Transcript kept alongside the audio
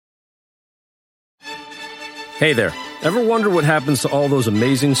Hey there. Ever wonder what happens to all those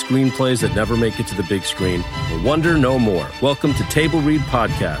amazing screenplays that never make it to the big screen? Well, wonder no more. Welcome to Table Read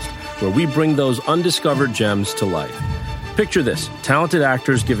Podcast, where we bring those undiscovered gems to life. Picture this, talented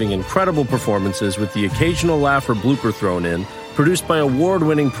actors giving incredible performances with the occasional laugh or blooper thrown in, produced by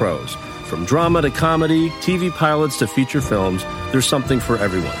award-winning pros. From drama to comedy, TV pilots to feature films, there's something for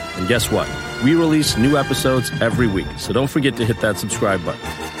everyone. And guess what? We release new episodes every week, so don't forget to hit that subscribe button.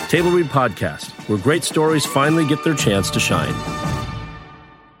 Table Read Podcast, where great stories finally get their chance to shine.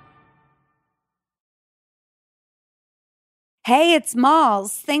 Hey, it's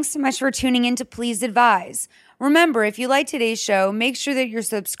Malls. Thanks so much for tuning in to Please Advise. Remember, if you like today's show, make sure that you're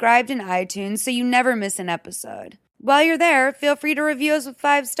subscribed in iTunes so you never miss an episode. While you're there, feel free to review us with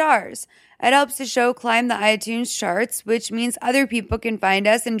 5 stars. It helps the show climb the iTunes charts, which means other people can find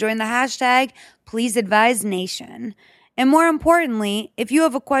us and join the hashtag PleaseAdviseNation. And more importantly, if you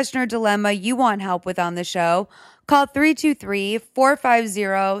have a question or dilemma you want help with on the show, call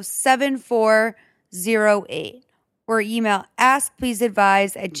 323-450-7408 or email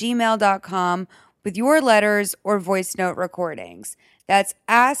askpleaseadvise@gmail.com with your letters or voice note recordings. That's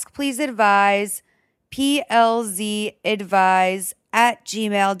askpleaseadvise,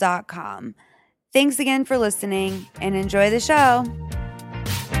 plzadvise@gmail.com. Thanks again for listening and enjoy the show.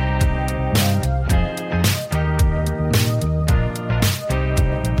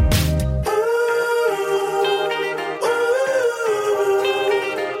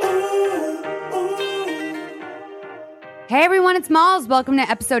 Hey everyone, it's Malls. Welcome to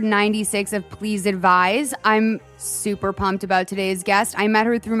episode 96 of Please Advise. I'm super pumped about today's guest. I met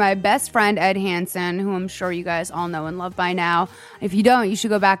her through my best friend, Ed Hansen, who I'm sure you guys all know and love by now. If you don't, you should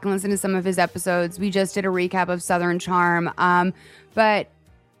go back and listen to some of his episodes. We just did a recap of Southern Charm. But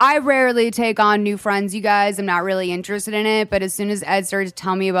I rarely take on new friends, you guys. I'm not really interested in it. But as soon as Ed started to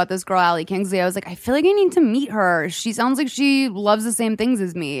tell me about this girl, Allie Kingsley, I was like, I feel like I need to meet her. She sounds like she loves the same things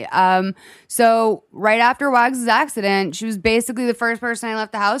as me. So right after Wags' accident, she was basically the first person I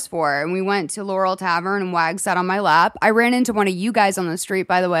left the house for. And we went to Laurel Tavern and Wags sat on my lap. I ran into one of you guys on the street,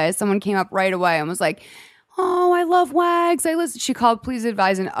 by the way. Someone came up right away and was like, oh, I love Wags. She called Please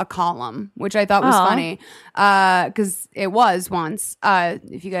Advise a column, which I thought was funny because it was once.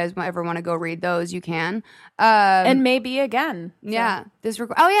 If you guys ever want to go read those, you can. And maybe again. So. Yeah.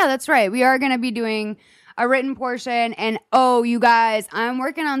 Oh, yeah, that's right. We are going to be doing a written portion. And, oh, you guys, I'm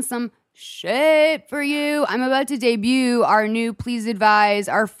working on some shit for you. I'm about to debut our new Please Advise,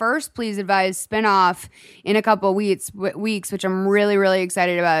 our first Please Advise spinoff in a couple weeks, which I'm really, really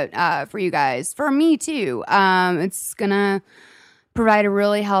excited about for you guys. For me, too. It's going to provide a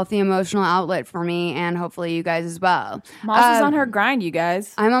really healthy emotional outlet for me and hopefully you guys as well. Moss is on her grind, you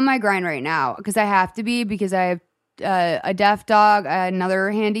guys. I'm on my grind right now because I have to be because I have a deaf dog,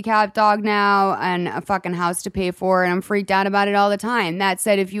 another handicapped dog now, and a fucking house to pay for, and I'm freaked out about it all the time. That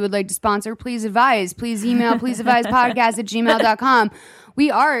said, if you would like to sponsor Please Advise, please email pleaseadvisepodcast@gmail.com.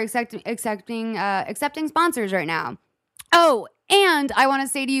 We are accepting sponsors right now. Oh, and I want to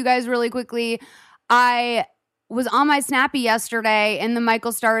say to you guys really quickly, I was on my Snappy yesterday in the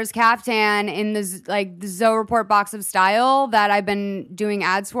Michael Stars caftan in the Zoe Report box of style that I've been doing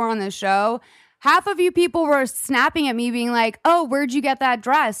ads for on this show. Half of you people were snapping at me being like, oh, where'd you get that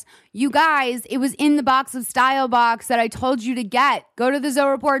dress? You guys, it was in the box of style box that I told you to get. Go to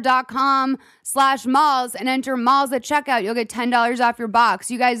thezoereport.com/malls and enter malls at checkout. You'll get $10 off your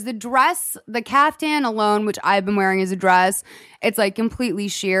box. You guys, the dress, the caftan alone, which I've been wearing as a dress, it's like completely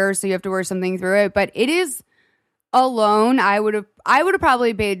sheer, so you have to wear something through it. But it is alone, I would have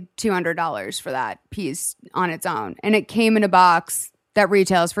probably paid $200 for that piece on its own. And it came in a box that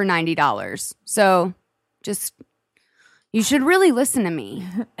retails for $90. So you should really listen to me.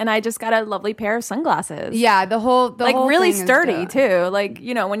 And I just got a lovely pair of sunglasses. Yeah, the whole really thing sturdy too. Like,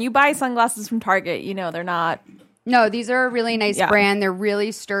 you know, when you buy sunglasses from Target, you know, they're not. No, these are a really nice brand. They're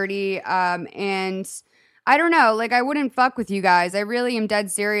really sturdy. And I don't know, like I wouldn't fuck with you guys. I really am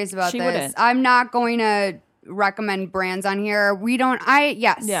dead serious about this. Wouldn't. I'm not going to recommend brands on here.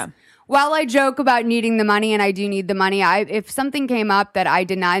 Yeah. While I joke about needing the money, and I do need the money, if something came up that I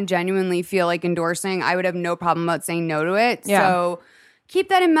did not genuinely feel like endorsing, I would have no problem about saying no to it. Yeah. So keep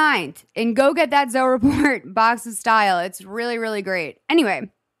that in mind and go get that Zoe Report box of style. It's really, really great. Anyway,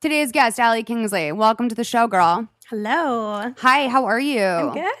 today's guest, Allie Kingsley. Welcome to the show, girl. Hello. Hi, how are you?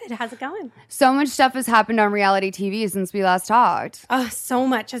 I'm good. How's it going? So much stuff has happened on reality TV since we last talked. So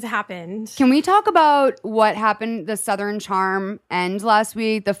much has happened. Can we talk about what happened, the Southern Charm end last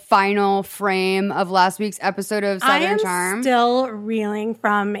week, the final frame of last week's episode of Southern Charm? I am still reeling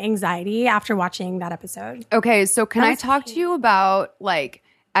from anxiety after watching that episode. Okay, so can I talk to you about, like,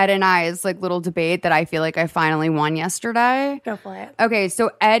 Ed and I's like little debate that I feel like I finally won yesterday. Go for it. Okay,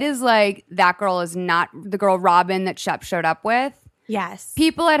 so Ed is like, that girl is not the girl Robin that Shep showed up with. Yes.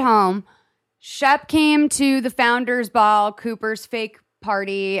 People at home, Shep came to the Founders Ball, Cooper's fake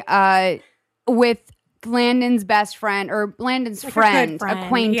party, with Landon's best friend, or Landon's Like a friend, good friend,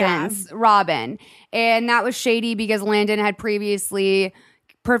 acquaintance, Robin. And that was shady because Landon had previously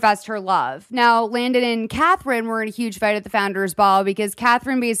professed her love. Now, Landon and Catherine were in a huge fight at the Founders Ball because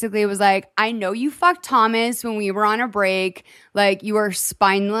Catherine basically was like, I know you fucked Thomas when we were on a break. Like, you are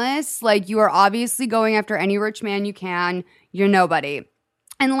spineless. Like, you are obviously going after any rich man you can. You're nobody.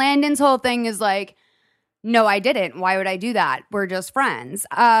 And Landon's whole thing is like, no, I didn't. Why would I do that? We're just friends.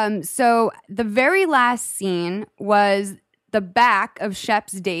 So the very last scene was the back of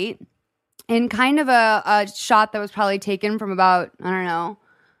Shep's date in kind of a shot that was probably taken from about, I don't know,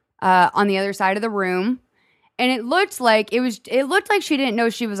 on the other side of the room. And it looked like she didn't know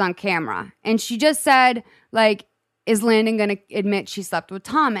she was on camera. And she just said, like, is Landon going to admit she slept with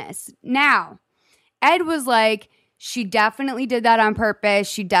Thomas? Now, Ed was like, she definitely did that on purpose.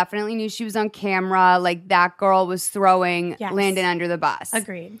 She definitely knew she was on camera. Like, that girl was throwing Landon under the bus.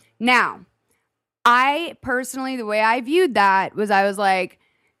 Agreed. Now, I personally, the way I viewed that was, I was like,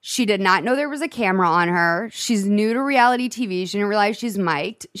 she did not know there was a camera on her. She's new to reality TV. She didn't realize she's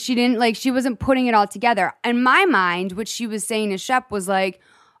mic'd. She wasn't putting it all together. In my mind, what she was saying to Shep was like,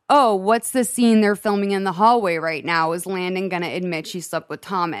 oh, what's the scene they're filming in the hallway right now? Is Landon going to admit she slept with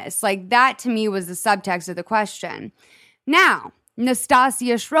Thomas? Like, that to me was the subtext of the question. Now,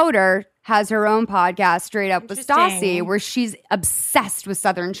 Nastasia Schroeder has her own podcast, Straight Up with Stassi, where she's obsessed with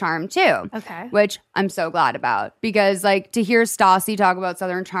Southern Charm too. Okay. Which I'm so glad about, because like to hear Stassi talk about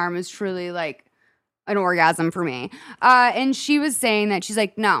Southern Charm is truly like an orgasm for me. And she was saying that she's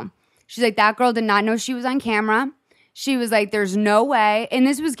like, no. She's like, that girl did not know she was on camera. She was like, there's no way. And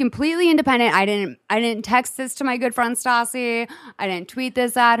this was completely independent. I didn't text this to my good friend Stassi. I didn't tweet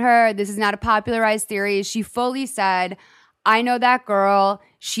this at her. This is not a popularized theory. She fully said, I know that girl.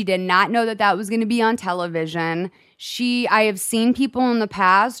 She did not know that that was going to be on television. I have seen people in the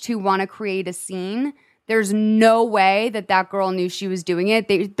past who want to create a scene. There's no way that that girl knew she was doing it.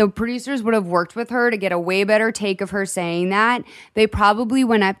 The producers would have worked with her to get a way better take of her saying that. They probably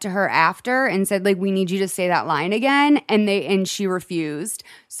went up to her after and said, like, we need you to say that line again. And she refused.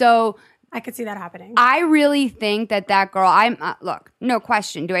 So I could see that happening. I really think that girl, look, no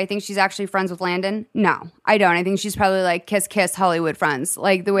question. Do I think she's actually friends with Landon? No, I don't. I think she's probably like kiss Hollywood friends,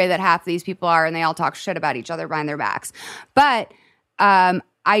 like the way that half of these people are, and they all talk shit about each other behind their backs. But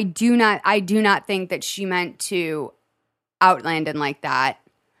I do not think that she meant to out Landon like that.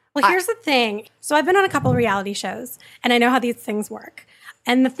 Well, here's the thing. So I've been on a couple of reality shows, and I know how these things work.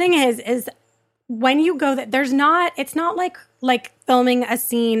 And the thing is when you go it's not like filming a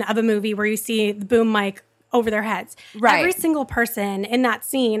scene of a movie where you see the boom mic over their heads. Right. Every single person in that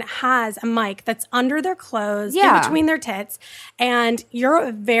scene has a mic that's under their clothes, in Yeah. between their tits, and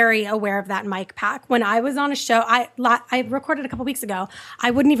you're very aware of that mic pack. When I was on a show, I recorded a couple weeks ago,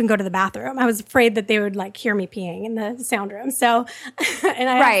 I wouldn't even go to the bathroom. I was afraid that they would like hear me peeing in the sound room. So, and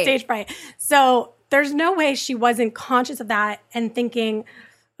I had stage fright. So there's no way she wasn't conscious of that and thinking,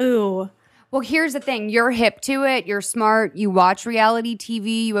 ooh. Well, here's the thing. You're hip to it. You're smart. You watch reality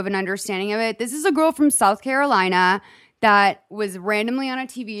TV. You have an understanding of it. This is a girl from South Carolina that was randomly on a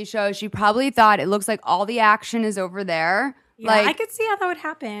TV show. She probably thought it looks like all the action is over there. Yeah, like, I could see how that would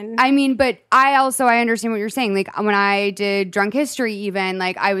happen. I mean, but I understand what you're saying. Like when I did Drunk History even,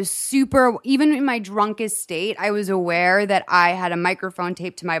 like I was even in my drunkest state, I was aware that I had a microphone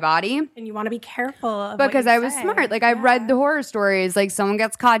taped to my body. And you want to be careful of Because what you I was say. smart. Like I read the horror stories, like someone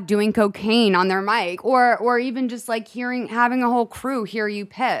gets caught doing cocaine on their mic, or even just like having a whole crew hear you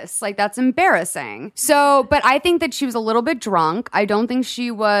piss. Like that's embarrassing. So, but I think that she was a little bit drunk. I don't think she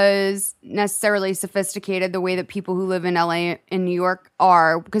was necessarily sophisticated the way that people who live in LA and New York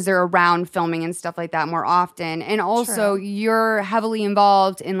are, because they're around filming and stuff like that more often. And also you're heavily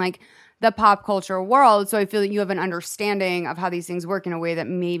involved in like the pop culture world. So I feel that you have an understanding of how these things work in a way that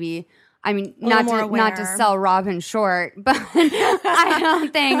maybe, I mean, not to sell Robin short, but I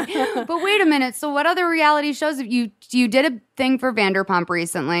don't think. But wait a minute. So what other reality shows have you did a thing for Vanderpump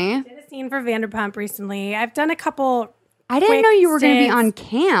recently? I did a scene for Vanderpump recently. I've done a couple. I didn't know you were going to be on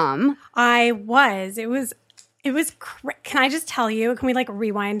cam. I was. It was. Can I just tell you? Can we like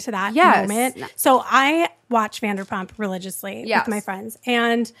rewind to that Yes. moment? So I watch Vanderpump religiously with my friends,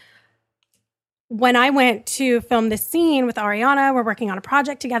 and when I went to film this scene with Ariana, we're working on a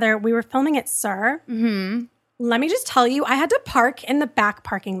project together. We were filming at SUR, let me just tell you, I had to park in the back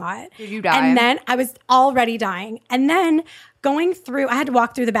parking lot. Did you die? And then I was already dying. And then going through, I had to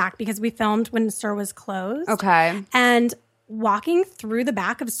walk through the back because we filmed when SUR was closed. Okay. And walking through the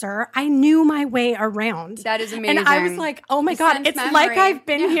back of SUR, I knew my way around. That is amazing. And I was like, oh my God, sense it's memory. like I've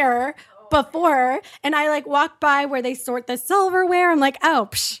been here before. And I like walked by where they sort the silverware. I'm like, oh,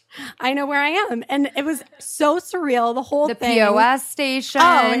 I know where I am. And it was so surreal, the whole the thing. POS station.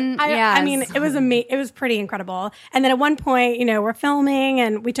 I mean, it was it was pretty incredible. And then at one point, we're filming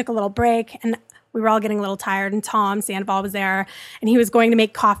and we took a little break and we were all getting a little tired, and Tom Sandoval was there, and he was going to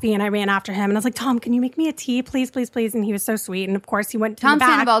make coffee, and I ran after him, and I was like, Tom, can you make me a tea, please, please, please? And he was so sweet, and of course, he went to Tom the back.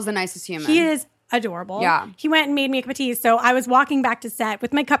 Sandoval's the nicest human. He is adorable. Yeah. He went and made me a cup of tea, so I was walking back to set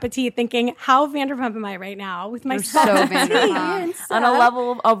with my cup of tea thinking, how Vanderpump am I right now with my You're so Vanderpump. On a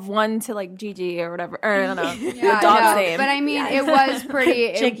level of 1 to like Gigi or whatever. Or I don't know. Yeah, the dog's no, name. but I mean, it was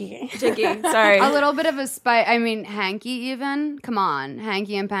pretty. Jiggy. Jiggy. Sorry. A little bit of a spike. I mean, Hanky even. Come on,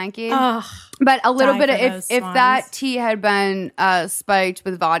 Hanky and Panky. Ugh. But a little Die bit for of those if swans. that tea had been spiked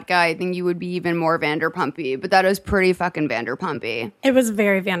with vodka, I think you would be even more Vanderpumpy. But that was pretty fucking Vanderpumpy. It was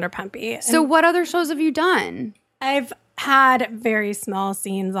very Vanderpumpy. So what other shows have you done? I've had very small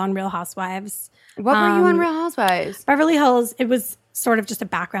scenes on Real Housewives. What were you on Real Housewives? Beverly Hills, it was sort of just a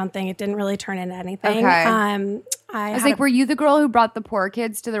background thing. It didn't really turn into anything. Okay. I was had like, were you the girl who brought the poor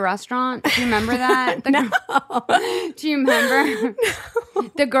kids to the restaurant? Do you remember that? Do you remember?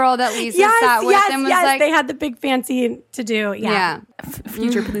 The girl that Lisa sat with and was like... they had the big fancy to do. Yeah.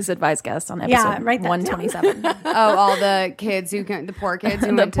 Future Please Advise guest on episode write that 127. Oh, all the kids the poor kids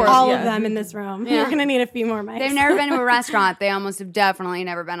who went to... All of them in this room. You're going to need a few more mics. They've never been to a restaurant. They almost have definitely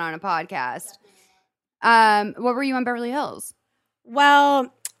never been on a podcast. What were you on Beverly Hills?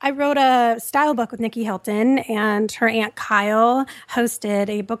 Well, I wrote a style book with Nikki Hilton, and her aunt Kyle hosted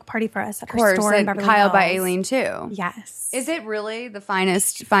a book party for us at her store in Beverly Kyle Hills. by Aileen too. Yes. Is it really the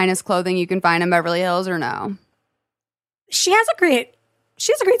finest clothing you can find in Beverly Hills, or no? She has a great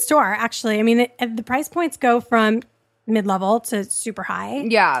store, actually. I mean, the price points go from mid-level to super high.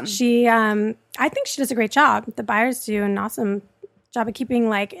 Yeah. She, I think she does a great job. The buyers do an awesome job of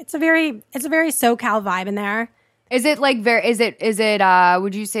keeping it's a very SoCal vibe in there. Is it like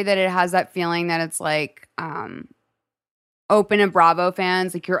would you say that it has that feeling that it's like open to Bravo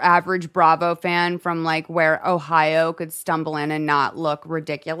fans, like your average Bravo fan from like where Ohio could stumble in and not look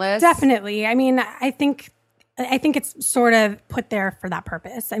ridiculous? Definitely. I mean, I think it's sort of put there for that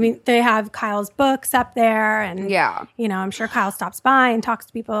purpose. I mean, they have Kyle's books up there, and yeah, I'm sure Kyle stops by and talks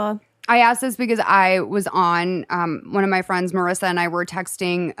to people. I asked this because I was on one of my friends, Marissa, and I were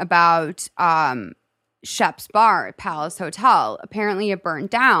texting about Shep's Bar at Palace Hotel. Apparently it burnt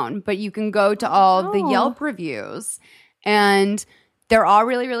down, but you can go to all the Yelp reviews and they're all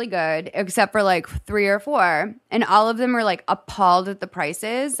really, really good, except for like 3 or 4. And all of them are like appalled at the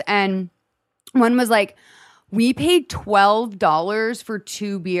prices. And one was like, we paid $12 for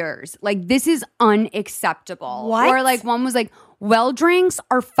 2 beers. Like, this is unacceptable. What? Or like one was like, well drinks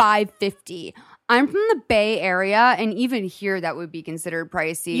are $5.50. I'm from the Bay Area, and even here that would be considered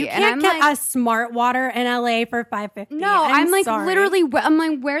pricey. You and can't I'm get like, a Smart Water in LA for $5.50. no, I'm like sorry. literally, I'm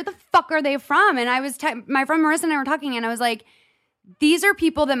like, where the fuck are they from? And I was, my friend Marissa and I were talking, and I was like, these are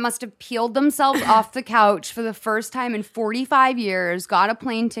people that must have peeled themselves off the couch for the first time in 45 years, got a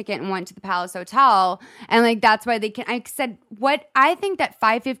plane ticket and went to the Palace Hotel. And like, that's why they can, I said, what I think that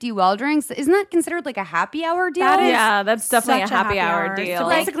 $5.50 well drinks, isn't that considered like a happy hour deal? Yeah, that's definitely a Such happy hour deal. So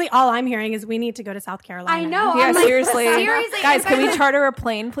basically, all I'm hearing is we need to go to South Carolina. I know. Yeah, I'm like, seriously. seriously. Guys, can we And charter a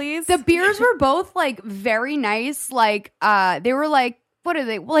plane, please? the beers were both like very nice. Like, they were like, what are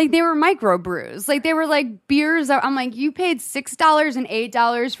they? Like, they were micro brews. Like, they were like beers. I'm like, you paid $6 and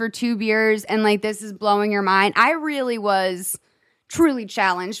 $8 for 2 beers, and like, this is blowing your mind. I really was truly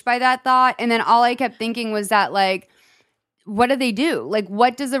challenged by that thought. And then all I kept thinking was that, like, what do they do? Like,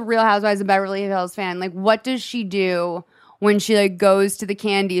 what does a Real Housewives of Beverly Hills fan, like, what does she do when she like goes to the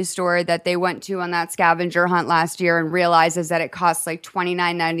candy store that they went to on that scavenger hunt last year and realizes that it costs like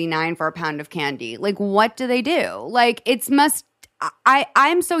 $29.99 for a pound of candy? Like, what do they do? Like,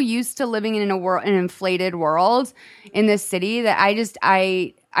 I'm so used to living in an inflated world in this city that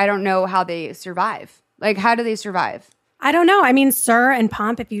I don't know how they survive. Like, how do they survive? I don't know. I mean, SUR and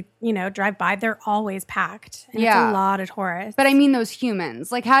Pump, if you drive by, they're always packed. And Yeah. It's a lot of tourists. But I mean, those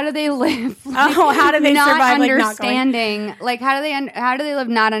humans. Like, how do they live? Like, how do they not survive, like, not going? understanding? Like, how do they live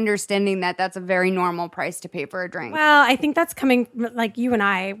not understanding that that's a very normal price to pay for a drink? Well, I think that's coming, like you and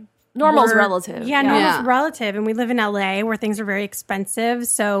I. Normal's relative. Yeah, Yeah. normal's Yeah. relative. And we live in LA where things are very expensive.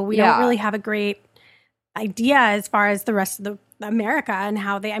 So we Yeah. don't really have a great idea as far as the rest of the America and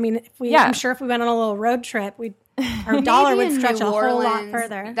how they. I mean, I'm sure if we went on a little road trip, our dollar would stretch a whole lot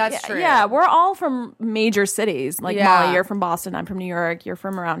further. That's true. Yeah, we're all from major cities. Like Molly, you're from Boston. I'm from New York. You're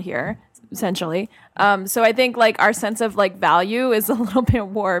from around here, essentially. So I think like our sense of like value is a little bit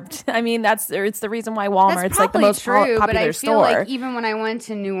warped. I mean, it's the reason why Walmart's like the most popular but I feel store. like even when I went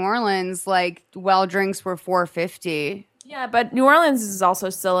to New Orleans, like well drinks were $4.50. Yeah, but New Orleans is also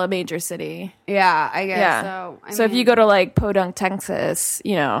still a major city. Yeah, I guess so. So if you go to like Podunk, Texas,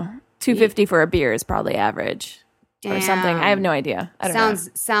 $2.50 for a beer is probably average. Or something. I have no idea. I don't know.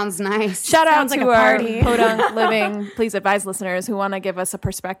 Sounds nice. Shout out like to a our party. Podunk Living Please Advise listeners who want to give us a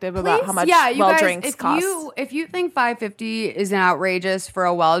perspective about how much well drinks cost. If you think $5.50 is outrageous for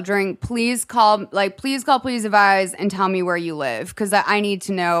a well drink, please call Please Advise and tell me where you live, because I need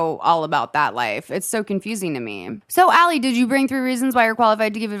to know all about that life. It's so confusing to me. So, Allie, did you bring 3 reasons why you're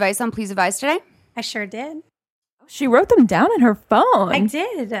qualified to give advice on Please Advise today? I sure did. She wrote them down in her phone. I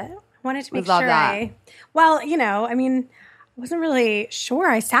did. Wanted to make love sure that. I wasn't really sure.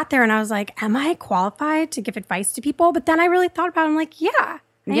 I sat there and I was like, am I qualified to give advice to people? But then I really thought about it. I'm like, yeah,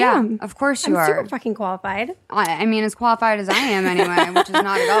 I am. Of course you I'm are. super fucking qualified. I mean, as qualified as I am anyway, which is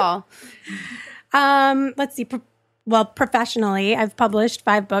not at all. Let's see. Professionally, I've published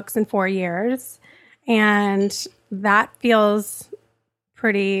 5 books in 4 years, and that feels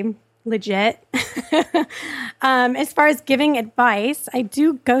pretty legit. As far as giving advice, I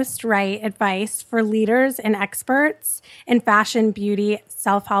do ghostwrite advice for leaders and experts in fashion, beauty,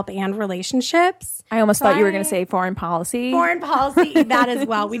 self-help, and relationships. I almost thought you were going to say foreign policy. Foreign policy, that as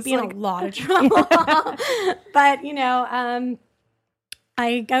well. We'd be in a lot of trouble. But,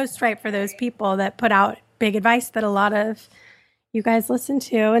 I ghostwrite for those people that put out big advice that a lot of you guys listen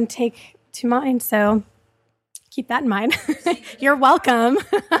to and take to mind. So keep that in mind. You're welcome.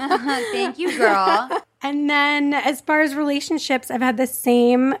 Thank you, girl. And then as far as relationships, I've had the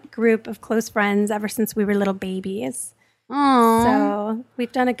same group of close friends ever since we were little babies. Aww. So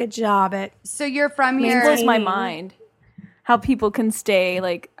we've done a good job at. So you're from It here. blows my mind how people can stay.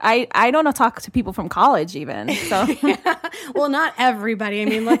 Like, I don't talk to people from college even. So Well, not everybody. I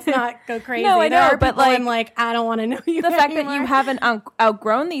mean, let's not go crazy. No, I There know, are but, people I'm like, I don't want to know you the fact that anymore. you haven't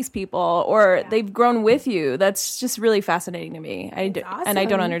outgrown these people, or they've grown with you, that's just really fascinating to me. And I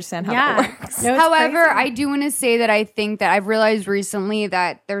don't understand how that works. No, it's However, crazy. I do want to say that I think that I've realized recently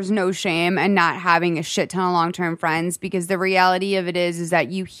that there's no shame in not having a shit ton of long-term friends, because the reality of it is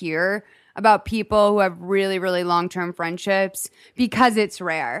that you hear about people who have really, really long-term friendships because it's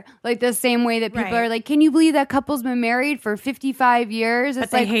rare. Like the same way that people Right. are like, can you believe that couple's been married for 55 years? But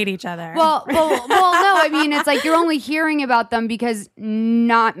It's they like, hate each other. well, no. I mean, it's like you're only hearing about them because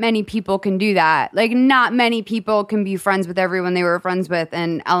not many people can do that. Like, not many people can be friends with everyone they were friends with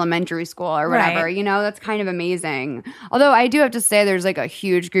in elementary school or whatever. Right. That's kind of amazing. Although I do have to say, there's like a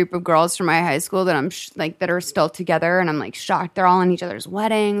huge group of girls from my high school that I'm that are still together, and I'm like shocked they're all in each other's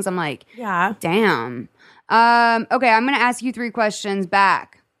weddings. I'm like, yeah. damn. Okay, I'm going to ask you 3 questions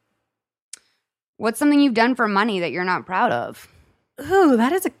back. What's something you've done for money that you're not proud of? Ooh,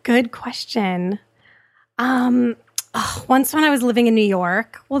 that is a good question. Once when I was living in New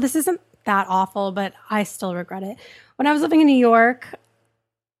York, well, this isn't that awful, but I still regret it. When I was living in New York,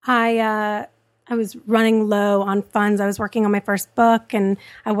 I was running low on funds. I was working on my first book, and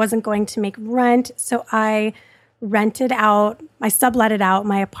I wasn't going to make rent, so I subletted out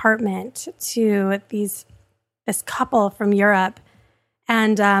my apartment to this couple from Europe.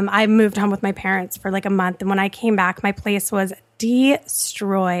 And I moved home with my parents for like a month. And when I came back, my place was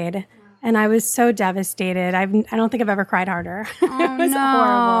destroyed. And I was so devastated. I don't think I've ever cried harder. Oh, It was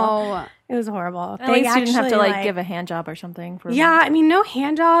horrible. It was horrible. At least you didn't have to give a hand job or something. Yeah, I mean, no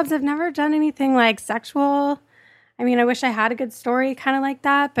hand jobs. I've never done anything like sexual. I mean, I wish I had a good story kind of like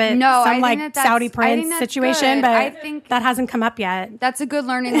that, but No, I some think like that's- Saudi I think prince that's situation, good. but I think- that hasn't come up yet. That's a good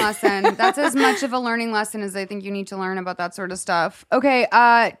learning lesson. That's as much of a learning lesson as I think you need to learn about that sort of stuff. Okay,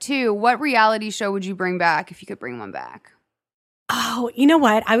 2, what reality show would you bring back if you could bring one back? Oh, you know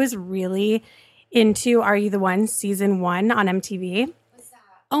what? I was really into Are You the One season 1 on MTV. What's that?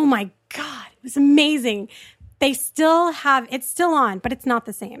 Oh my God, it was amazing. They still have, it's still on, but it's not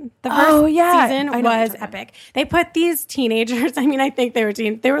the same. The first season I know what was you're talking epic. They put these teenagers, I mean, I think they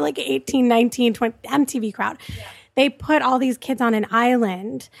were like 18, 19, 20, MTV crowd. Yeah. They put all these kids on an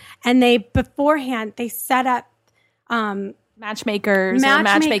island, and beforehand, they set up matchmakers or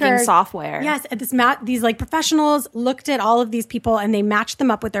matchmaking software. Yes, at these like professionals looked at all of these people and they matched them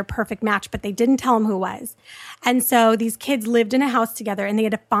up with their perfect match, but they didn't tell them who it was. And so these kids lived in a house together and they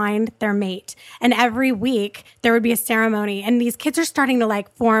had to find their mate. And every week there would be a ceremony and these kids are starting to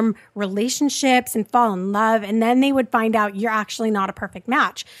like form relationships and fall in love. And then they would find out you're actually not a perfect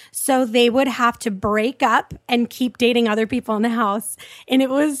match. So they would have to break up and keep dating other people in the house. And it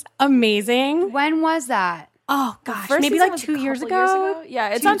was amazing. When was that? Oh gosh, maybe like 2 years ago. Yeah,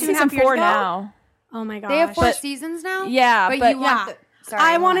 it's on season 4 now. Oh my gosh. They have 4 seasons now? Yeah, but you want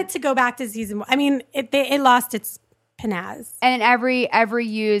I wanted to go back to season 1. I mean, it lost its pizzazz. And every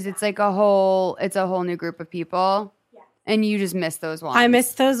use, it's like a whole new group of people. Yeah. And you just miss those ones. I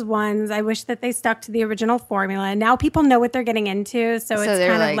miss those ones. I wish that they stuck to the original formula. And now people know what they're getting into, so it's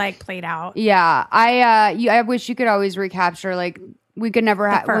kind of like played out. Yeah. I wish you could always recapture like we could never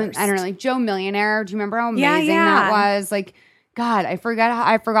have. I don't know, like Joe Millionaire. Do you remember how amazing that was? Like, God, I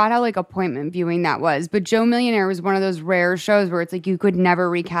forgot how like appointment viewing that was. But Joe Millionaire was one of those rare shows where it's like you could never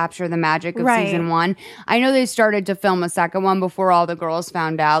recapture the magic of season 1. I know they started to film a second one before all the girls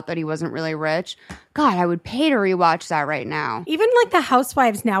found out that he wasn't really rich. God, I would pay to rewatch that right now. Even like the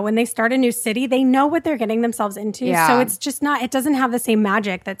housewives now, when they start a new city, they know what they're getting themselves into. Yeah. So it's just not, it doesn't have the same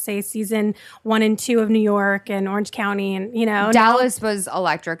magic that say season 1 and 2 of New York and Orange County and, you know. Dallas was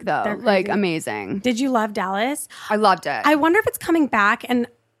electric though. Like amazing. Did you love Dallas? I loved it. I wonder if it's coming back, and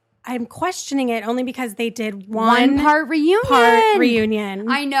I'm questioning it only because they did one part reunion.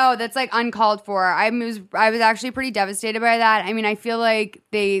 I know that's like uncalled for. I was actually pretty devastated by that. I mean, I feel like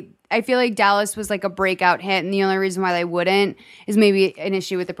Dallas was like a breakout hit, and the only reason why they wouldn't is maybe an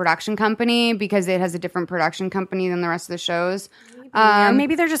issue with the production company because it has a different production company than the rest of the shows. Or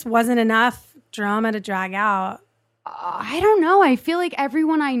maybe there just wasn't enough drama to drag out. I don't know. I feel like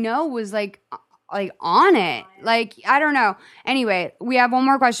everyone I know was like on it. Like, I don't know. Anyway, we have one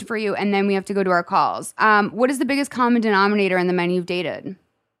more question for you, and then we have to go to our calls. What is the biggest common denominator in the men you've dated?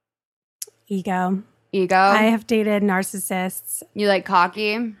 Ego. I have dated narcissists. You like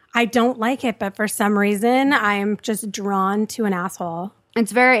cocky? I don't like it, but for some reason, I'm just drawn to an asshole.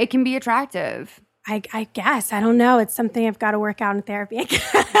 It can be attractive. I guess. I don't know. It's something I've got to work out in therapy.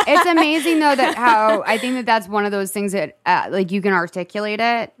 It's amazing, though, that how I think that's one of those things that, like, you can articulate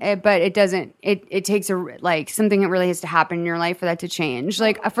it, but it doesn't. It takes something that really has to happen in your life for that to change.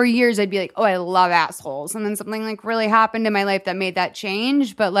 Like, for years, I'd be like, oh, I love assholes. And then something, like, really happened in my life that made that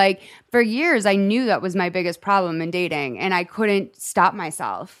change. But, like, for years, I knew that was my biggest problem in dating, and I couldn't stop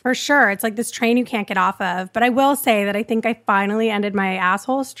myself. For sure. It's like this train you can't get off of. But I will say that I think I finally ended my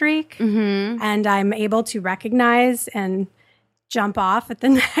asshole streak. Mm-hmm. And I'm able to recognize and jump off at the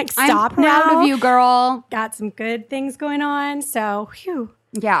next stop now. I'm proud of you, girl. Got some good things going on. So, whew.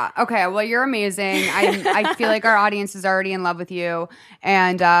 Yeah. Okay. Well, you're amazing. I feel like our audience is already in love with you.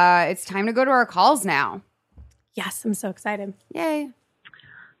 And it's time to go to our calls now. Yes. I'm so excited. Yay.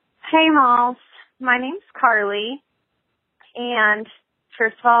 Hey, Malls. My name's Carly. And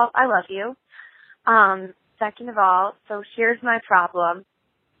first of all, I love you. Second of all, so here's my problem.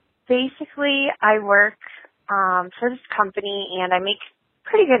 Basically, I work for this company, and I make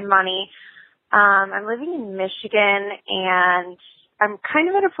pretty good money. I'm living in Michigan, and I'm kind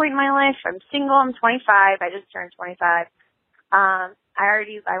of at a point in my life. I'm single. I'm 25. I just turned 25.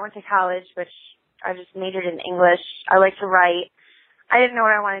 I went to college, which I just majored in English. I like to write. I didn't know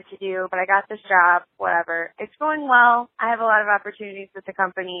what I wanted to do, but I got this job, whatever. It's going well. I have a lot of opportunities with the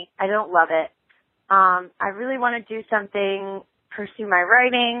company. I don't love it. I really want to do something, pursue my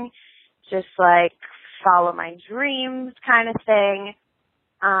writing, just like follow my dreams kind of thing.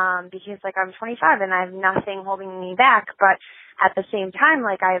 Because like I'm 25 and I have nothing holding me back, but at the same time,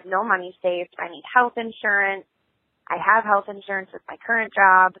 like I have no money saved. I need health insurance. I have health insurance with my current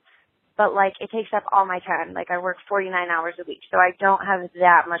job, but like it takes up all my time. Like I work 49 hours a week, so I don't have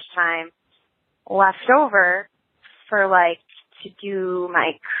that much time left over for like to do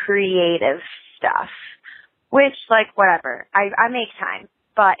my creative stuff, which like whatever. I make time,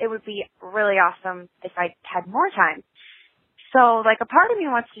 but it would be really awesome if I had more time. So like a part of me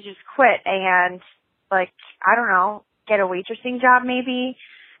wants to just quit and like, I don't know, get a waitressing job maybe.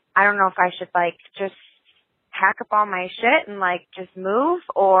 I don't know if I should like just pack up all my shit and like just move,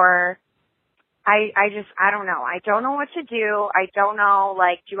 or I don't know. I don't know what to do. I don't know,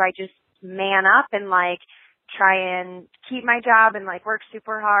 like, do I just man up and like try and keep my job and like work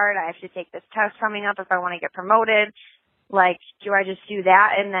super hard? I have to take this test coming up if I want to get promoted. Like, do I just do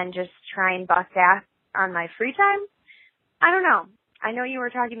that and then just try and bust ass on my free time? I don't know. I know you were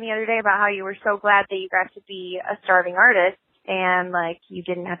talking the other day about how you were so glad that you got to be a starving artist and like you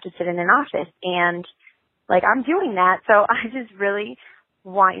didn't have to sit in an office. And like, I'm doing that. So I just really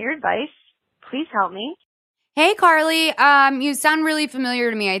want your advice. Please help me. Hey, Carly. You sound really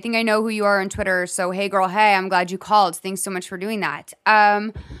familiar to me. I think I know who you are on Twitter. So, hey, girl, hey, I'm glad you called. Thanks so much for doing that.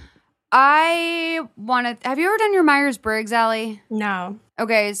 I want to – have you ever done your Myers-Briggs, Allie? No.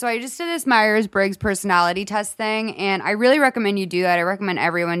 Okay, so I just did this Myers-Briggs personality test thing, and I really recommend you do that. I recommend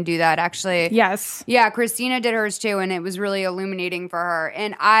everyone do that, actually. Yes. Yeah, Christina did hers too, and it was really illuminating for her.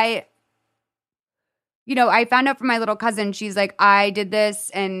 And I found out from my little cousin, she's like, I did this,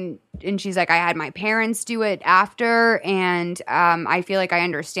 and she's like, I had my parents do it after, and I feel like I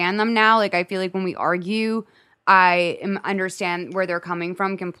understand them now. Like, I feel like when we argue, I understand where they're coming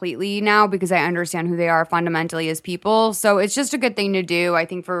from completely now because I understand who they are fundamentally as people. So it's just a good thing to do, I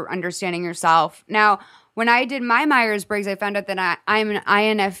think, for understanding yourself. Now, when I did my Myers-Briggs, I found out that I'm an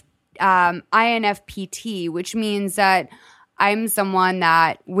INFPT, which means that I'm someone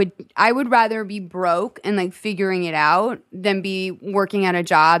that I would rather be broke and like figuring it out than be working at a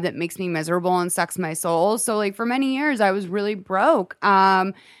job that makes me miserable and sucks my soul. So like for many years, I was really broke.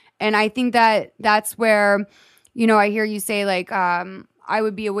 And I think that that's where, I hear you say like, I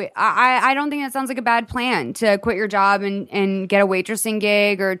would be I don't think that sounds like a bad plan to quit your job and get a waitressing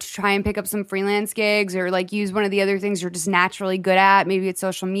gig or to try and pick up some freelance gigs or like use one of the other things you're just naturally good at. Maybe it's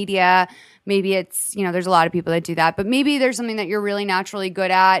social media. Maybe it's, there's a lot of people that do that, but maybe there's something that you're really naturally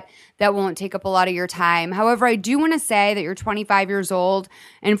good at that won't take up a lot of your time. However, I do want to say that you're 25 years old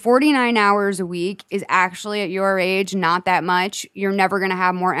and 49 hours a week is actually at your age not that much. You're never going to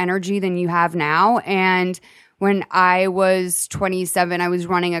have more energy than you have now. And when I was 27, I was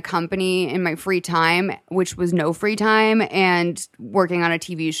running a company in my free time, which was no free time, and working on a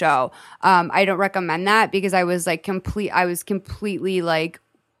TV show. I don't recommend that because I was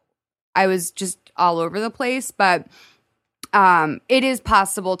just all over the place. But it is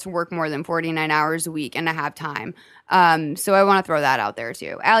possible to work more than 49 hours a week and to have time. So I want to throw that out there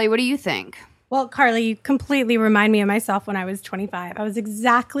too. Allie, what do you think? Well, Carly, you completely remind me of myself when I was 25. I was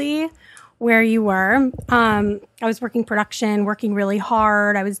exactly where you were. I was working production, working really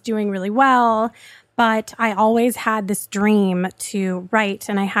hard. I was doing really well, but I always had this dream to write,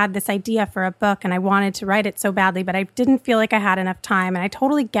 and I had this idea for a book, and I wanted to write it so badly, but I didn't feel like I had enough time. And I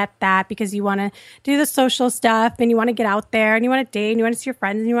totally get that because you want to do the social stuff, and you want to get out there, and you want to date, and you want to see your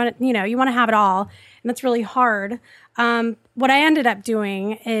friends, and you want to, you want to have it all, and that's really hard. What I ended up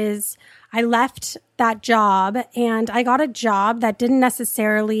doing is I left that job, and I got a job that didn't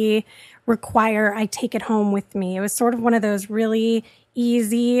necessarily require I take it home with me. It was sort of one of those really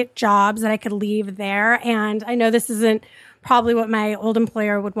easy jobs that I could leave there. And I know this isn't probably what my old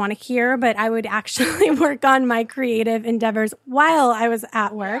employer would want to hear, but I would actually work on my creative endeavors while I was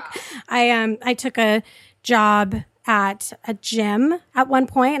at work. I took a job at a gym at one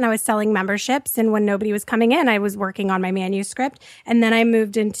point, and I was selling memberships. And when nobody was coming in, I was working on my manuscript. And then I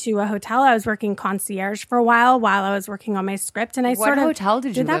moved into a hotel. I was working concierge for a while I was working on my script. And What hotel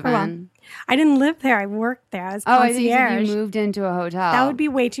did you live in? I didn't live there. I worked there. I was concierge. I think you moved into a hotel. That would be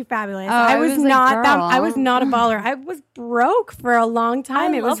way too fabulous. Oh, I was not like, that. I was not a baller. I was broke for a long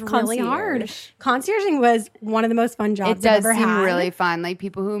time. It was really concierge. hard. Concierging was one of the most fun jobs I've ever had. It does seem really fun. Like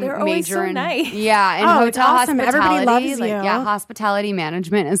people who They're major so in nice. Yeah, and Oh, hotel it's awesome. hospitality. Everybody loves you. Yeah, hospitality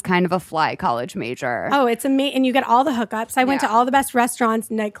management is kind of a fly college major. Oh, it's amazing. And you get all the hookups. I went to all the best restaurants,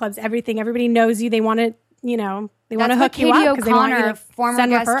 nightclubs, everything. Everybody knows you. They want to, they want to hook you up because they want you to former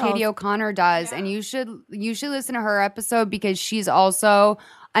send guest referrals. Katie O'Connor does. And you should listen to her episode because she's also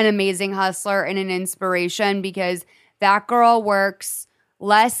an amazing hustler and an inspiration because that girl works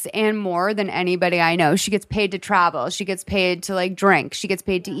less and more than anybody I know. She gets paid to travel. She gets paid to like drink. She gets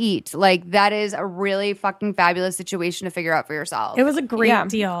paid to eat. Like that is a really fucking fabulous situation to figure out for yourself. It was a great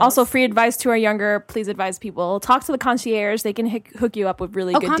deal. Also, free advice to our younger, please advise people. Talk to the concierge. They can hook you up with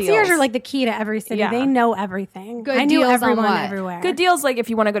really good deals. Concierge are like the key to every city. Yeah. They know everything. Good I knew deals on everyone what? everywhere. Good deals, like if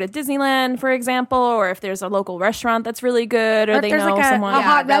you want to go to Disneyland, for example, or if there's a local restaurant that's really good, or Or if they there's know like someone. a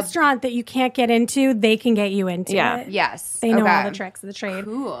hot restaurant that you can't get into, they can get you into it. Yes. They know all Okay. the tricks of the trade.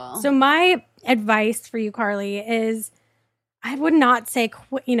 Cool. So my advice for you, Carly, is I would not say,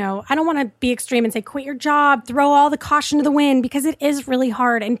 I don't want to be extreme and say quit your job, throw all the caution to the wind because it is really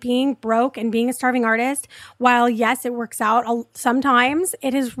hard. And being broke and being a starving artist, while yes, it works out sometimes,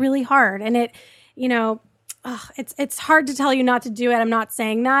 it is really hard. And it's hard to tell you not to do it. I'm not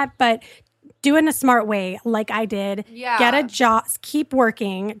saying that, but do it in a smart way, like I did. Yeah. Get a job, keep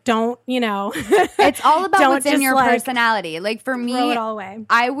working. Don't, It's all about Don't what's in just, your like, personality. Like for me, throw it all away.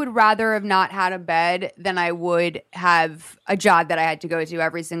 I would rather have not had a bed than I would have a job that I had to go to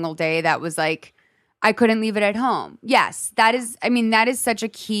every single day that was like I couldn't leave it at home. Yes, that is such a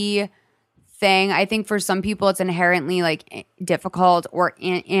key thing. I think for some people it's inherently like difficult or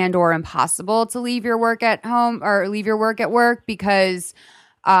impossible to leave your work at home or leave your work at work because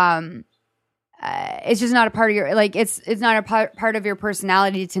it's just not a part of your like it's not a part of your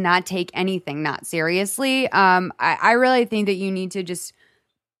personality to not take anything not seriously. I really think that you need to just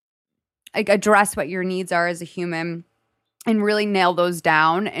like address what your needs are as a human and really nail those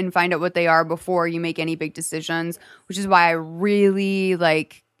down and find out what they are before you make any big decisions, which is why I really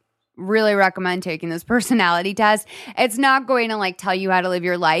recommend taking this personality test. It's not going to like tell you how to live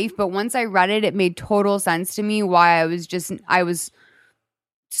your life, but once I read it, it made total sense to me why I was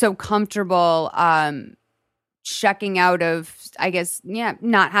so comfortable checking out of, I guess,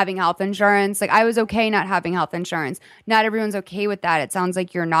 not having health insurance. Like I was okay not having health insurance. Not everyone's okay with that. It sounds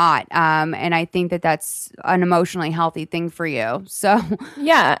like you're not. And I think that that's an emotionally healthy thing for you. So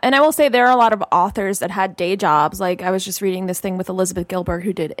yeah. And I will say there are a lot of authors that had day jobs. Like I was just reading this thing with Elizabeth Gilbert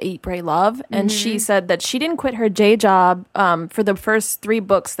who did Eat, Pray, Love. And she said that she didn't quit her day job for the first 3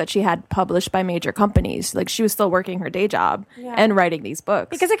 books that she had published by major companies. Like she was still working her day job and writing these books.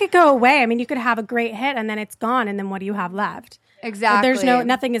 Because it could go away. I mean, you could have a great hit and then it's gone. And then what do you have left? Exactly. There's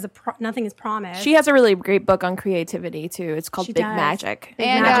nothing is promised. She has a really great book on creativity too. It's called Big Magic.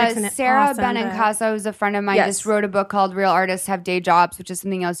 And Sarah Benincasa, who's a friend of mine, just wrote a book called Real Artists Have Day Jobs, which is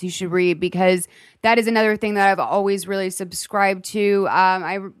something else you should read because that is another thing that I've always really subscribed to.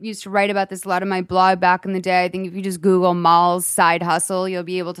 I used to write about this a lot on my blog back in the day. I think if you just Google Malls side hustle, you'll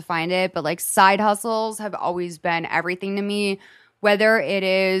be able to find it. But like side hustles have always been everything to me, whether it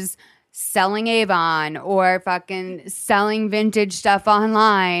is selling Avon or fucking selling vintage stuff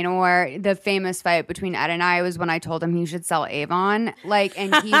online, or the famous fight between Ed and I was when I told him he should sell Avon. Like,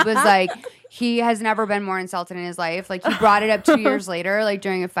 and he was like, he has never been more insulted in his life. Like, he brought it up 2 years later, like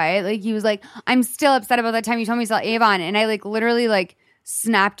during a fight. Like, he was like, I'm still upset about that time you told me to sell Avon. And I like literally like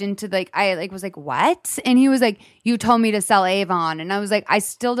snapped into like, I like was like, what? And he was like, you told me to sell Avon. And I was like, I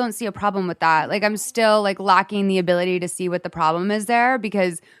still don't see a problem with that. Like, I'm still like lacking the ability to see what the problem is there,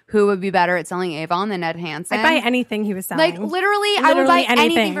 because who would be better at selling Avon than Ed Hansen? I'd buy anything he was selling. Like literally I would buy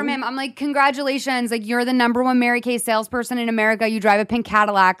anything from him. I'm like, congratulations. Like, you're the number 1 Mary Kay salesperson in America. You drive a pink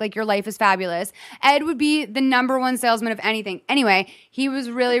Cadillac. Like, your life is fabulous. Ed would be the number 1 salesman of anything. Anyway, he was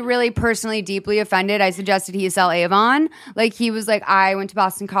really, really personally deeply offended. I suggested he sell Avon. Like, he was like, I went to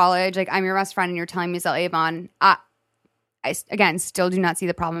Boston College. Like, I'm your best friend and you're telling me to sell Avon. I again still do not see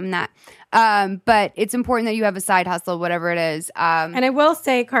the problem in that. But it's important that you have a side hustle, whatever it is. And I will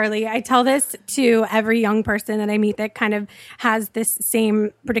say, Carly, I tell this to every young person that I meet that kind of has this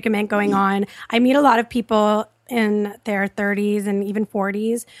same predicament going on. I meet a lot of people in their 30s and even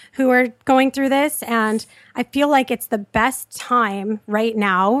 40s who are going through this. And I feel like it's the best time right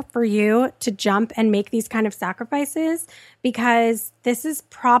now for you to jump and make these kind of sacrifices, because this is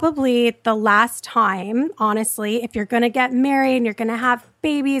probably the last time, honestly, if you're going to get married and you're going to have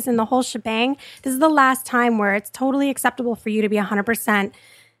babies and the whole shebang, this is the last time where it's totally acceptable for you to be 100%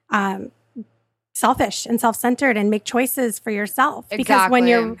 selfish and self-centered and make choices for yourself. Exactly. Because when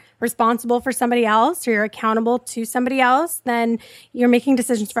you're responsible for somebody else or you're accountable to somebody else, then you're making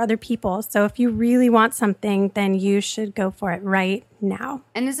decisions for other people. So if you really want something, then you should go for it right now.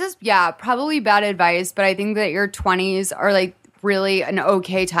 And this is, probably bad advice, but I think that your 20s are like really an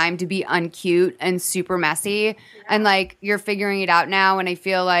okay time to be uncute and super messy. And like, you're figuring it out now. And I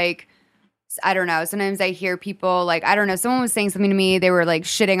feel like, I don't know, sometimes I hear people like, I don't know, someone was saying something to me, they were like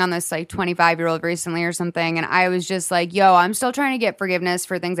shitting on this like 25-year-old recently or something, and I was just like, yo, I'm still trying to get forgiveness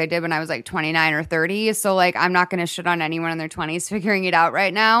for things I did when I was like 29 or 30, so like I'm not gonna shit on anyone in their 20s figuring it out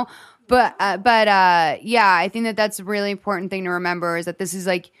right now. But I think that that's a really important thing to remember, is that this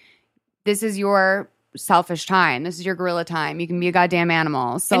is your selfish time. This is your gorilla time. You can be a goddamn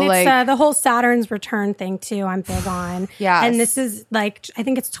animal. So, and it's like the whole Saturn's return thing too, I'm big on. Yeah. And this is like, I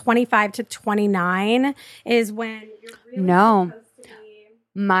think it's 25 to 29 is when you're really supposed to be.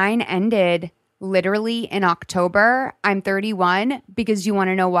 Mine ended literally in October. I'm 31, because you want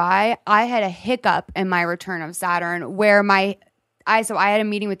to know why? I had a hiccup in my return of Saturn where I had a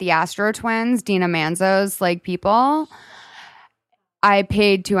meeting with the Astro twins, Dina Manzo's like people. I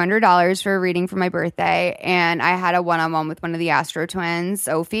paid $200 for a reading for my birthday, and I had a one-on-one with one of the Astro twins,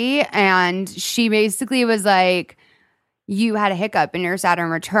 Sophie, and she basically was like, you had a hiccup in your Saturn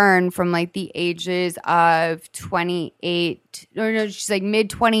return from like the ages of 28, or no, she's like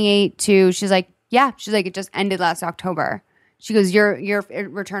mid-28 to, she's like, it just ended last October. She goes, your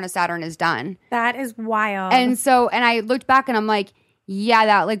return of Saturn is done. That is wild. And I looked back and I'm like, yeah,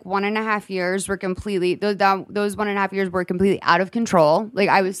 that like 1.5 years were completely, those 1.5 years were completely out of control. Like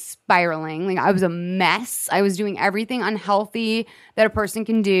I was spiraling, like I was a mess. I was doing everything unhealthy that a person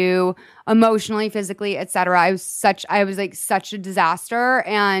can do, emotionally, physically, etc. I was like such a disaster.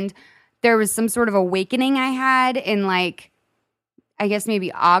 And there was some sort of awakening I had in like, I guess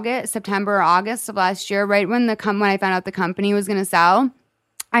maybe September or August of last year, right when when I found out the company was going to sell.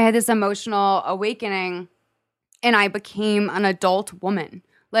 I had this emotional awakening. And I became an adult woman.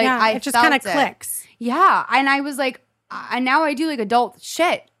 Like it just kind of clicks. Yeah. And I was like, and now I do like adult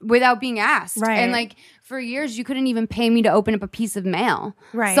shit without being asked. Right. And like for years, you couldn't even pay me to open up a piece of mail.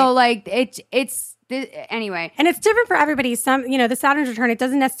 Right. So like anyway. And it's different for everybody. The Saturn's return, it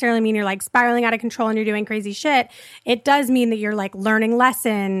doesn't necessarily mean you're like spiraling out of control and you're doing crazy shit. It does mean that you're like learning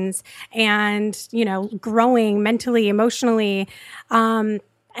lessons and, growing mentally, emotionally. And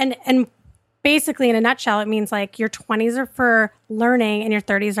basically, in a nutshell, it means like your 20s are for learning and your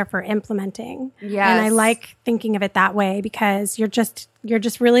 30s are for implementing. Yes. And I like thinking of it that way because you're just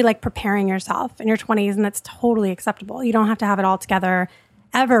really like preparing yourself in your 20s, and that's totally acceptable. You don't have to have it all together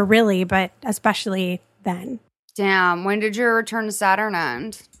ever, really, but especially then. Damn. When did your return to Saturn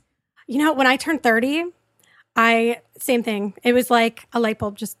end? When I turned 30, same thing. It was like a light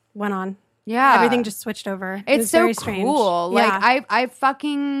bulb just went on. Yeah. Everything just switched over. It's so very strange. cool. Yeah. Like I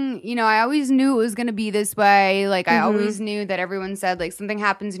fucking, I always knew it was going to be this way. Like I always knew that everyone said like something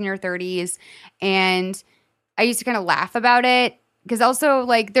happens in your 30s, and I used to kind of laugh about it because also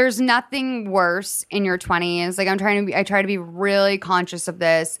like there's nothing worse in your 20s. Like I try to be really conscious of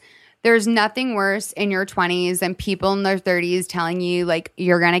this. There's nothing worse in your 20s than people in their 30s telling you, like,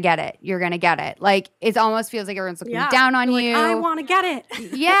 you're going to get it. You're going to get it. Like, it almost feels like everyone's looking down on you. Like, I want to get it.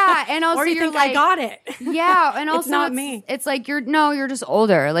 Yeah. And also, or you you're think like, I got it. Yeah. And also, it's not me. It's like, you're just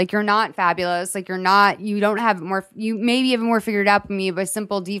older. Like, you're not fabulous. Like, you don't have more, you maybe have more figured out than me by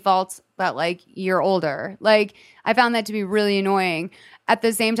simple defaults, but like, you're older. Like, I found that to be really annoying. At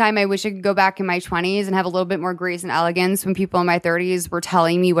the same time, I wish I could go back in my 20s and have a little bit more grace and elegance when people in my 30s were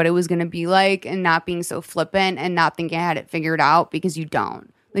telling me what it was going to be like and not being so flippant and not thinking I had it figured out, because you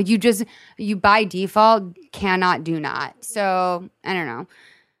don't. Like you by default cannot do not. So I don't know.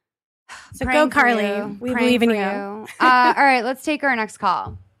 So go, Carly. We believe in you. All right, let's take our next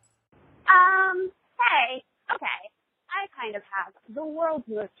call. Hey, okay. I kind of have the world's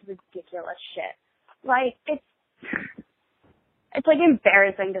most ridiculous shit. Like, it's like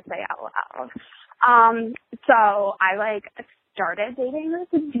embarrassing to say out loud. So I started dating this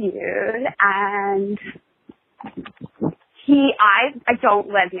dude, and I don't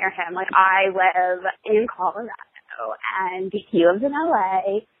live near him. Like, I live in Colorado and he lives in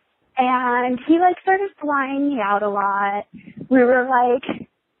LA, and he started flying me out a lot. We were I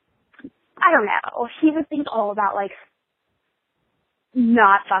don't know. He was being all about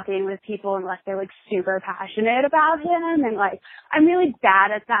not fucking with people unless they're super passionate about him, and I'm really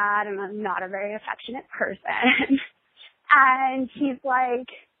bad at that, and I'm not a very affectionate person. And he's kind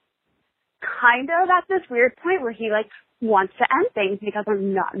of at this weird point where he wants to end things because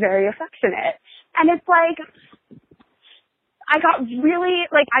I'm not very affectionate. And it's I got really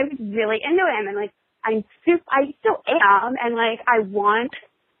I was really into him, and I still am, and I want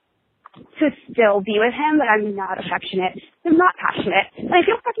to still be with him, but I'm not affectionate. I'm not passionate. And I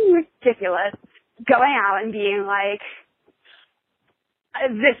feel fucking ridiculous going out and being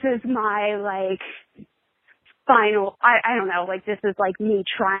this is my, final, I don't know, this is, me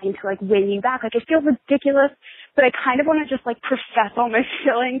trying to, win you back. It feels ridiculous, but I kind of want to just, profess all my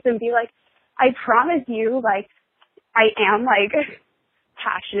feelings and be I promise you, I am,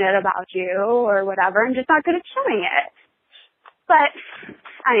 passionate about you or whatever. I'm just not good at showing it. But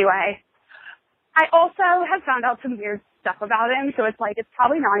anyway, I also have found out some weird stuff about him, so it's it's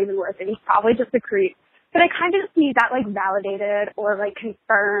probably not even worth it. He's probably just a creep. But I kind of just need that validated or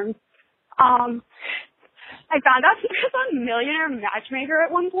confirmed. I found out he was on Millionaire Matchmaker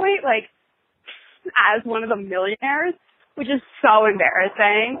at one point, as one of the millionaires, which is so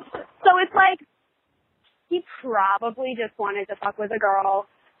embarrassing. So it's he probably just wanted to fuck with a girl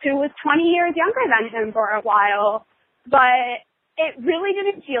who was 20 years younger than him for a while, but it really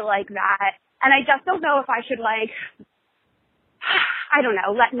didn't feel like that. And I just don't know if I should I don't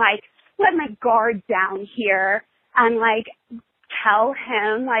know, let my guard down here and tell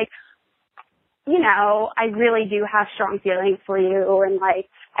him I really do have strong feelings for you, and I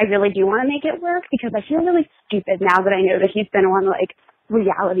really do want to make it work, because I feel really stupid now that I know that he's been on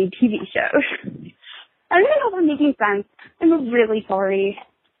reality TV shows. I don't know if I'm making sense. I'm really sorry,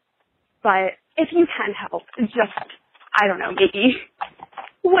 but if you can help, just, I don't know, maybe,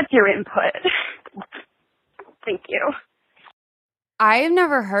 what's your input? Thank you. I have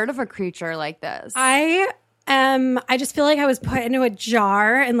never heard of a creature like this. I just feel like I was put into a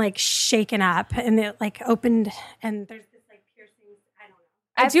jar and like shaken up, and it like opened, and there's this like piercing. I don't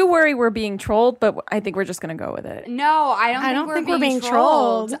know. I do worry we're being trolled, but I think we're just gonna go with it. No, I don't think we're being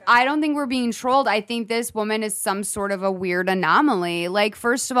trolled. I don't think we're being trolled. I think this woman is some sort of a weird anomaly. Like,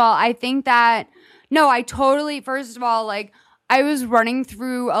 first of all, I think that first of all, like, I was running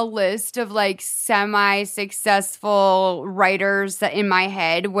through a list of like semi-successful writers that in my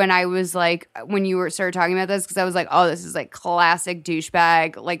head when I was like, when you started talking about this, because I was like, oh, this is like classic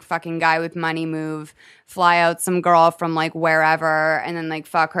douchebag, like fucking guy with money move, fly out some girl from like wherever and then like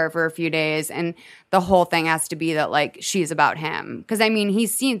fuck her for a few days. And the whole thing has to be that like she's about him. Because I mean,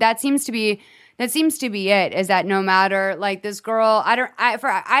 that seems to be it, is that no matter like this girl, I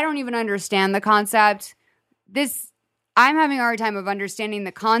don't even understand the concept. I'm having a hard time of understanding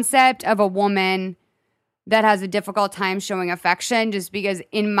the concept of a woman that has a difficult time showing affection, just because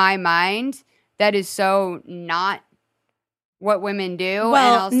in my mind, that is so not what women do.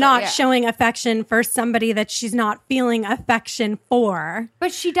 Well, and also, not showing affection for somebody that she's not feeling affection for.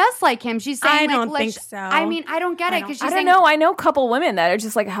 But she does like him. She's saying, I don't think so. I mean, I don't get it because she's I don't know. I know a couple women that are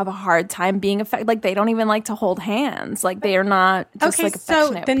just like have a hard time being affected. Like they don't even like to hold hands. Like they are not just like affectionate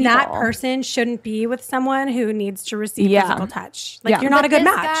so then people. that person shouldn't be with someone who needs to receive physical touch. Like you're not a good this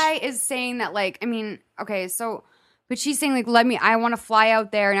match. This guy is saying that, like, I mean, okay, so, but she's saying like, I want to fly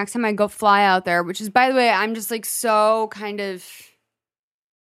out there next time I go fly out there. Which is, by the way, I'm just like so kind of.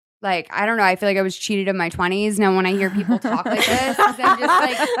 Like, I don't know. I feel like I was cheated in my 20s. Now, when I hear people talk like this, I'm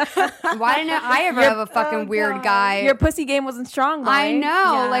just like, why didn't I ever have a fucking weird guy? Your pussy game wasn't strong, Molly. I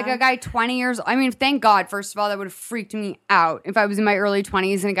know. Like, a guy 20 years old. I mean, thank God, first of all, that would have freaked me out. If I was in my early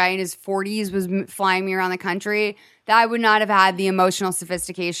 20s and a guy in his 40s was flying me around the country, that I would not have had the emotional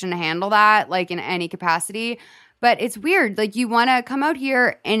sophistication to handle that, like, in any capacity. But it's weird. Like, you want to come out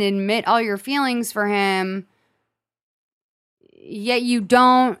here and admit all your feelings for him, yet you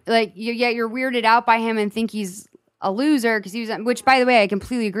don't, like, yet you're weirded out by him and think he's a loser because he was, which, by the way, I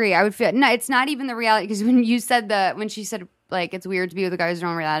completely agree. I would feel, no, it's not even the reality, because when she said, like, it's weird to be with the guys who are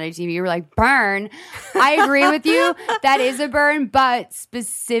on reality TV, you were like, burn. I agree with you. That is a burn, but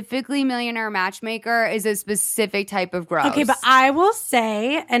specifically Millionaire Matchmaker is a specific type of gross. Okay, but I will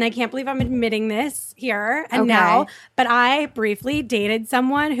say, and I can't believe I'm admitting this here and now, but I briefly dated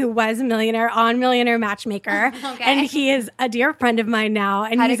someone who was a millionaire on Millionaire Matchmaker, and he is a dear friend of mine now,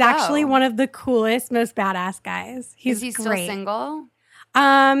 and he's actually one of the coolest, most badass guys. Is he still single?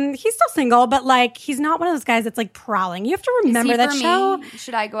 He's still single, but like he's not one of those guys that's like prowling. You have to remember that show. Me?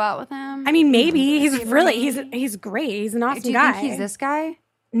 Should I go out with him? I mean, maybe he's great. He's great. He's an awesome guy. Do you think he's this guy?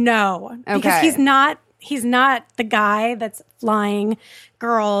 No, because he's not the guy that's flying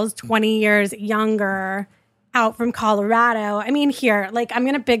girls 20 years younger out from Colorado. I mean, here, like, I'm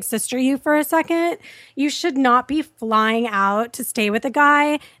going to big sister you for a second. You should not be flying out to stay with a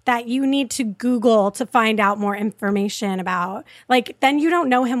guy that you need to Google to find out more information about. Like, then you don't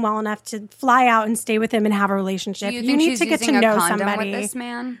know him well enough to fly out and stay with him and have a relationship. You need to get to know somebody. With this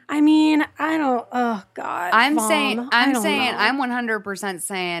man? I mean, I don't, oh God. I'm 100%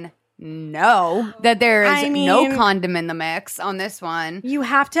 saying no, that there is no condom in the mix on this one. You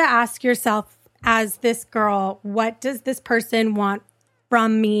have to ask yourself, as this girl, what does this person want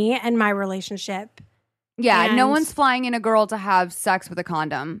from me and my relationship? Yeah, no one's flying in a girl to have sex with a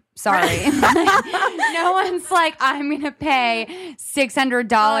condom. Sorry. No one's like, I'm going to pay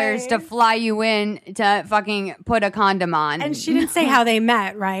 $600 to fly you in to fucking put a condom on. And she didn't say how they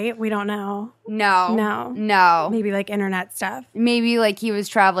met, right? We don't know. No. Maybe like internet stuff. Maybe like he was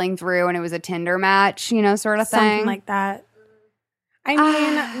traveling through and it was a Tinder match, you know, sort of thing. Something like that. I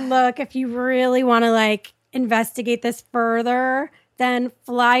mean, look, if you really want to like investigate this further, then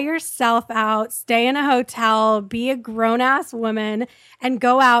fly yourself out, stay in a hotel, be a grown-ass woman, and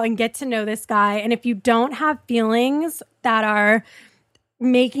go out and get to know this guy. And if you don't have feelings that are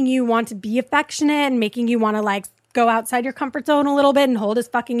making you want to be affectionate and making you want to like go outside your comfort zone a little bit and hold his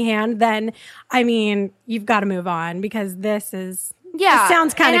fucking hand, then, I mean, you've got to move on, because this is... Yeah, it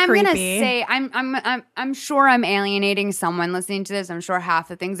sounds kind of creepy. I'm gonna say I'm sure I'm alienating someone listening to this. I'm sure half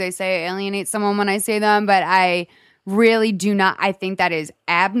the things I say alienate someone when I say them, but I really do not. I think that is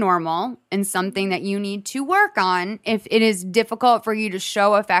abnormal and something that you need to work on if it is difficult for you to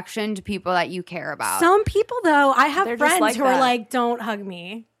show affection to people that you care about. Some people, though, I have friends who are like, "Don't hug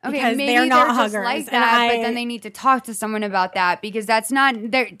me." Okay, because maybe they're not just huggers. like that, but then they need to talk to someone about that, because that's not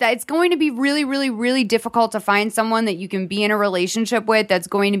there. It's going to be really, really, really difficult to find someone that you can be in a relationship with that's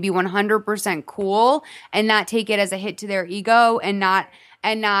going to be 100% cool and not take it as a hit to their ego and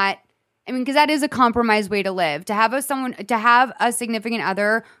I mean, because that is a compromised way to live. To have a significant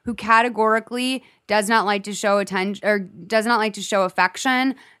other who categorically does not like to show attention or does not like to show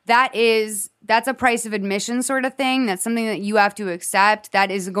affection, that's a price of admission sort of thing. That's something that you have to accept.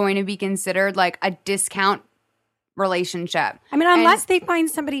 That is going to be considered like a discount relationship. I mean, unless they find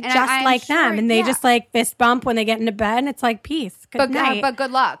somebody just like them and they just like fist bump when they get into bed and it's like peace. Good night. But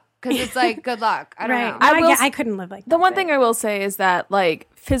good luck. Because it's like, good luck. I don't know. I couldn't live like that. The one thing I will say is that like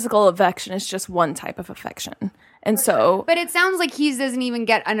physical affection is just one type of affection. And so, but it sounds like he doesn't even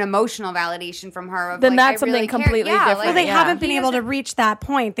get an emotional validation from her. Then that's something completely different. Well, they haven't been able to reach that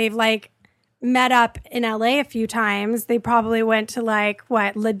point. They've like met up in LA a few times. They probably went to like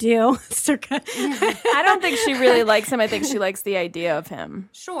Ledoux circa. I don't think she really likes him. I think she likes the idea of him.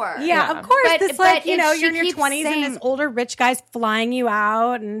 Sure. Yeah. Of course. But you're in your 20s and this older rich guy's flying you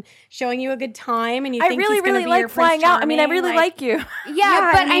out and showing you a good time and you think he's going to be like your flying out. I mean, I really like you.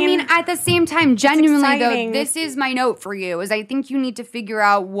 Yeah, but I mean, at the same time, genuinely though, this is my note for you, is I think you need to figure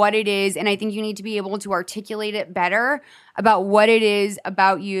out what it is, and I think you need to be able to articulate it better about what it is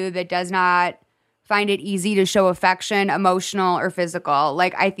about you that does not find it easy to show affection, emotional or physical.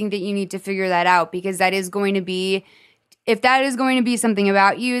 Like, I think that you need to figure that out, because that is going to be, if that is going to be something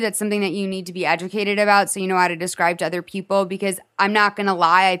about you, that's something that you need to be educated about so you know how to describe to other people. Because I'm not going to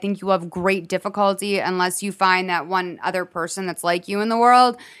lie, I think you will have great difficulty unless you find that one other person that's like you in the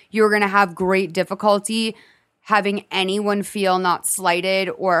world. You're going to have great difficulty having anyone feel not slighted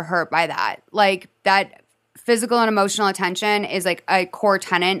or hurt by that. Like, that physical and emotional attention is like a core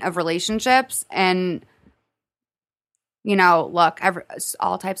tenet of relationships. And, you know, look,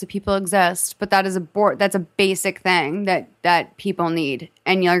 all types of people exist, but that's a basic thing that people need.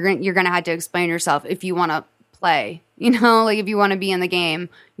 And you're going to have to explain yourself if you want to play, you know, like if you want to be in the game,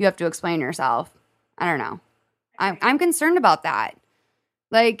 you have to explain yourself. I don't know. I'm concerned about that.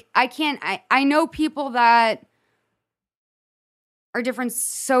 Like, I know people that are different.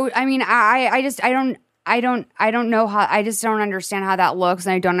 So, I mean, I don't know how. I just don't understand how that looks,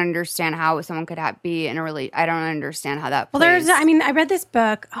 and I don't understand how someone could be in a I don't understand how that plays. Well, I read this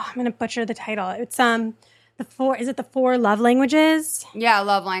book. Oh, I'm going to butcher the title. It's the 4 love languages? Yeah,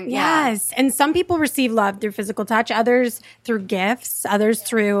 love language. Yes, yeah. And some people receive love through physical touch, others through gifts, others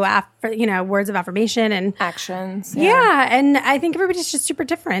through words of affirmation and actions. Yeah, and I think everybody's just super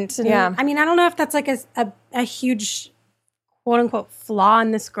different. And yeah, I mean, I don't know if that's like a huge quote unquote flaw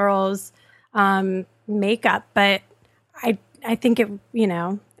in this girl's makeup, but I think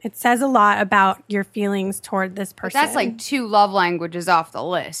it says a lot about your feelings toward this person. But that's like 2 love languages off the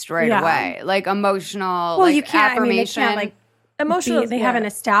list right away. Like emotional, well, you can't, affirmation. I mean, emotional. They haven't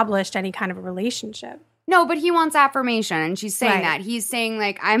established any kind of a relationship. No, but he wants affirmation, and she's saying that. He's saying,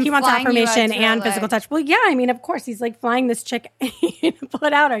 like, he wants affirmation and physical touch. Well, yeah, I mean, of course, he's like flying this chick, pull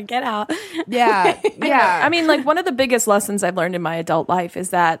it out or get out. Yeah, yeah. I mean, like, one of the biggest lessons I've learned in my adult life is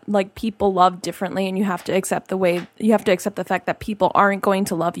that, like, people love differently, and you have to accept the fact that people aren't going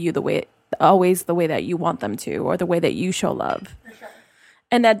to love you always the way that you want them to, or the way that you show love. For sure.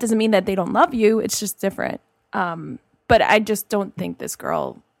 And that doesn't mean that they don't love you. It's just different. But I just don't think this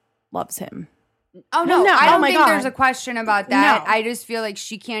girl loves him. Oh, no. I don't think there's a question about that. No. I just feel like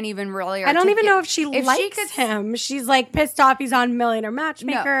she can't even really I don't even know if she likes him. She's like pissed off he's on Millionaire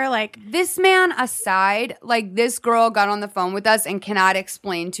Matchmaker. No. Like, this man aside, like, this girl got on the phone with us and cannot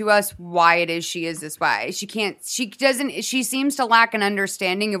explain to us why it is she is this way. She seems to lack an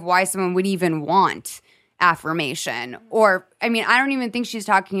understanding of why someone would even want affirmation. Or, I mean, I don't even think she's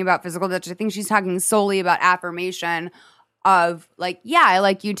talking about physical touch. I think she's talking solely about affirmation of, like, yeah, I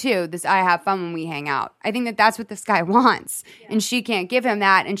like you too. I have fun when we hang out. I think that that's what this guy wants. Yeah. And she can't give him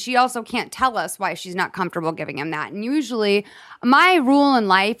that. And she also can't tell us why she's not comfortable giving him that. And usually my rule in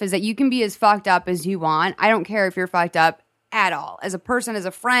life is that you can be as fucked up as you want. I don't care if you're fucked up at all. As a person, as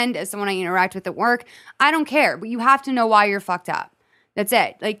a friend, as someone I interact with at work, I don't care. But you have to know why you're fucked up. That's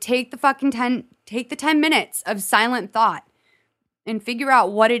it. Like, take the 10 minutes of silent thought and figure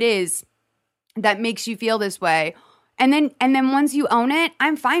out what it is that makes you feel this way. And then once you own it,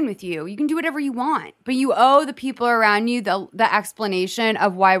 I'm fine with you. You can do whatever you want. But you owe the people around you the explanation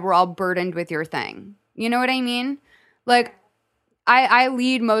of why we're all burdened with your thing. You know what I mean? Like, I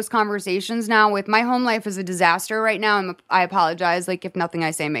lead most conversations now with my home life is a disaster right now. I apologize. Like, if nothing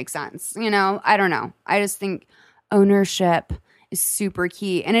I say makes sense. You know? I don't know. I just think ownership is super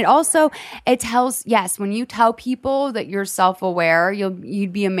key. And it tells, yes, when you tell people that you're self-aware,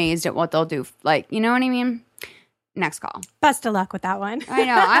 you'd be amazed at what they'll do. Like, you know what I mean? Next call. Best of luck with that one. I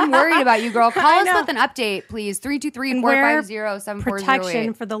know. I'm worried about you, girl. Call us with an update, please. 323-450-7408.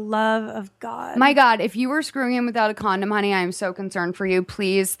 Protection for the love of God. My God, if you were screwing him without a condom, honey, I am so concerned for you.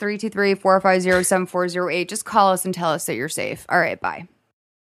 Please, 323-450-7408. Just call us and tell us that you're safe. All right, bye.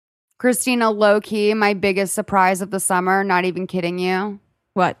 Christina, low-key, my biggest surprise of the summer, not even kidding you.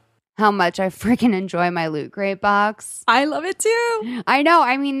 What? How much I freaking enjoy my Loot Crate box. I love it too. I know.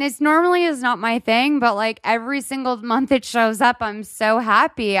 I mean, this normally is not my thing, but like every single month it shows up, I'm so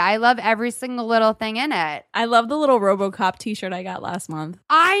happy. I love every single little thing in it. I love the little RoboCop t-shirt I got last month.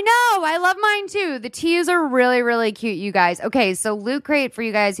 I know. I love mine too. The tees are really, really cute, you guys. Okay, so Loot Crate, for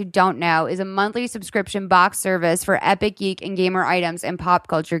you guys who don't know, is a monthly subscription box service for epic geek and gamer items and pop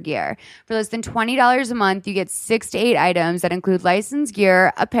culture gear. For less than $20 a month, you get 6 to 8 items that include licensed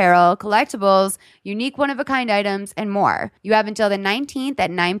gear, apparel, collectibles, unique one-of-a-kind items, and more. You have until the 19th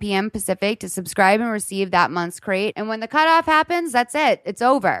at 9 p.m. Pacific to subscribe and receive that month's crate. And when the cutoff happens, that's it. It's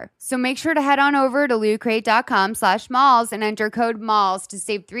over. So make sure to head on over to lootcrate.com/malls and enter code MALLS to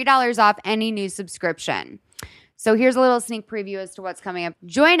save $3 off any new subscription. So here's a little sneak preview as to what's coming up.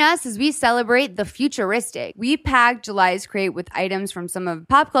 Join us as we celebrate the futuristic. We packed July's crate with items from some of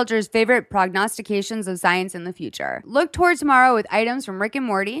pop culture's favorite prognostications of science in the future. Look toward tomorrow with items from Rick and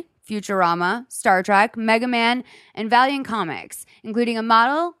Morty, Futurama, Star Trek, Mega Man, and Valiant Comics, including a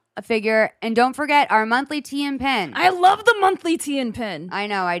model, a figure, and don't forget our monthly tee and pin. I love the monthly tee and pin. I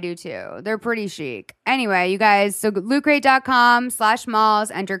know, I do too. They're pretty chic. Anyway, you guys, so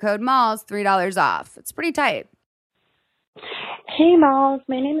lootcrate.com/malls, enter code MALLS, $3 off. It's pretty tight. Hey, Malls.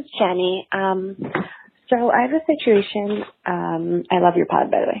 My name is Jenny. So I have a situation. I love your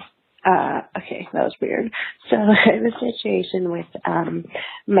pod, by the way. Okay, that was weird. So I have a situation with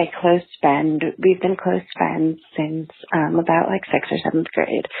my close friend. We've been close friends since about like 6th or 7th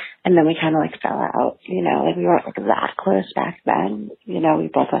grade, and then we kind of like fell out. You know, like we weren't like that close back then. You know, we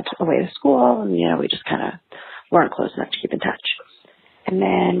both went away to school, and you know, we just kind of weren't close enough to keep in touch. And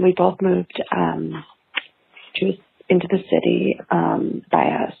then we both moved into the city by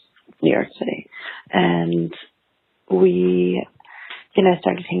us, New York City, and we, you know,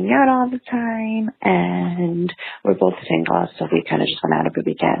 started hanging out all the time, and we're both single, so we kind of just went out every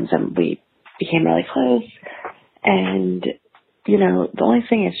weekend, and we became really close. And, you know, the only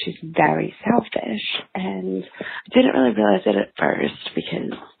thing is she's very selfish, and I didn't really realize it at first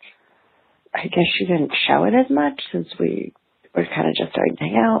because I guess she didn't show it as much since we were kind of just starting to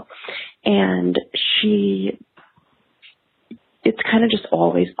hang out. And it's kind of just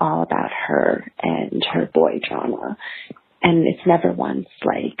always all about her and her boy drama. And it's never once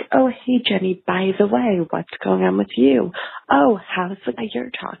like, oh, hey, Jenny, by the way, what's going on with you? Oh, how's the guy you're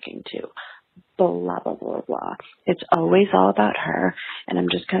talking to? Blah, blah, blah, blah. It's always all about her, and I'm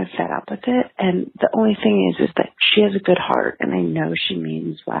just kind of fed up with it. And the only thing is that she has a good heart, and I know she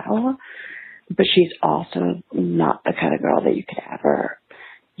means well, but she's also not the kind of girl that you could ever,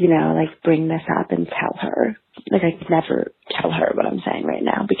 you know, like bring this up and tell her. Like, I could never tell her what I'm saying right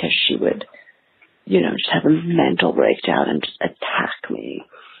now because she would, you know, just have a mental breakdown and just attack me.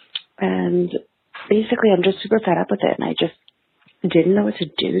 And basically, I'm just super fed up with it, and I just didn't know what to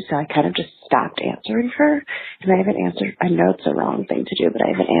do, so I kind of just stopped answering her. And I haven't answered, I know it's the wrong thing to do, but I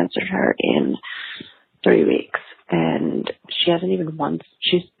haven't answered her in 3 weeks. And she hasn't even once,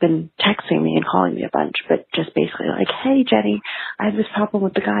 she's been texting me and calling me a bunch, but just basically like, hey, Jenny, I have this problem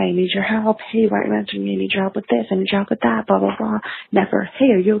with the guy. I need your help. Hey, why aren't you answering me? I need your help with this. I need your help with that, blah, blah, blah. Never,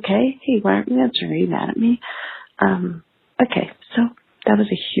 hey, are you okay? Hey, why aren't you answering? Are you mad at me? Okay, so that was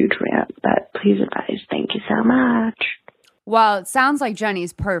a huge rant, but please advise. Thank you so much. Well, it sounds like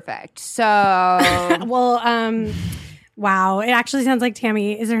Jenny's perfect. So, well, wow. It actually sounds like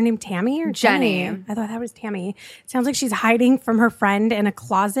Tammy. Is her name Tammy or Jenny? I thought that was Tammy. It sounds like she's hiding from her friend in a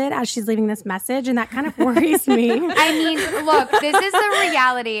closet as she's leaving this message, and that kind of worries me. I mean, look, this is the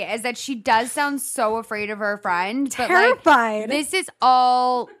reality, is that she does sound so afraid of her friend. But terrified. Like,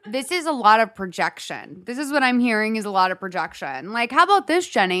 this is a lot of projection. This is what I'm hearing is a lot of projection. Like, how about this,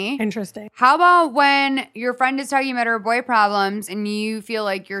 Jenny? Interesting. How about when your friend is talking about her boy problems and you feel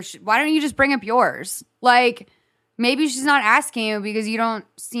like why don't you just bring up yours? Like, maybe she's not asking you because you don't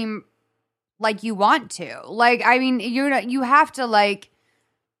seem like you want to. Like, I mean, you have to, like,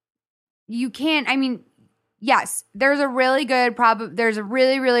 you can't, I mean, yes, there's a really,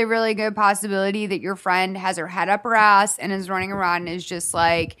 really, really good possibility that your friend has her head up her ass and is running around and is just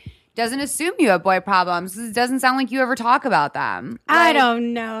like, doesn't assume you have boy problems. It doesn't sound like you ever talk about them. Like, I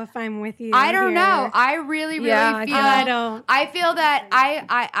don't know if I'm with you. I don't know. I really feel. I don't. I feel that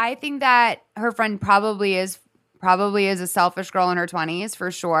I think that her friend probably is probably is a selfish girl in her 20s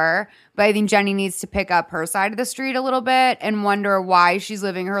for sure. But I think Jenny needs to pick up her side of the street a little bit and wonder why she's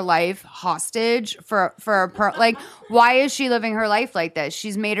living her life hostage like, why is she living her life like this?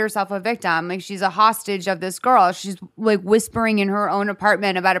 She's made herself a victim. Like, she's a hostage of this girl. She's like whispering in her own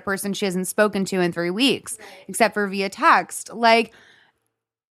apartment about a person she hasn't spoken to in 3 weeks, except for via text. Like,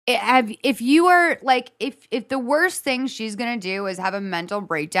 if you are like, if the worst thing she's gonna do is have a mental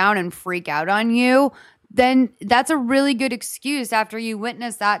breakdown and freak out on you, then that's a really good excuse after you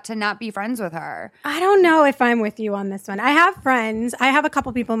witness that to not be friends with her. I don't know if I'm with you on this one. I have friends. I have a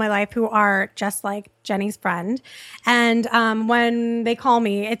couple people in my life who are just like Jenny's friend. And when they call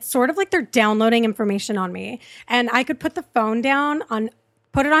me, it's sort of like they're downloading information on me. And I could put the phone down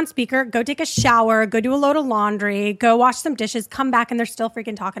put it on speaker, go take a shower, go do a load of laundry, go wash some dishes, come back, and they're still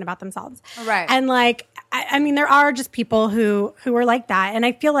freaking talking about themselves. Right. And like, I mean, there are just people who are like that. And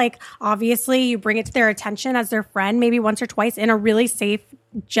I feel like obviously you bring it to their attention as their friend, maybe once or twice in a really safe,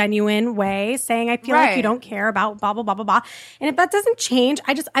 genuine way, saying, I feel like you don't care about blah, blah, blah, blah, blah. And if that doesn't change,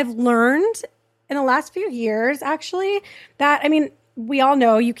 I've learned in the last few years, actually, that, I mean, we all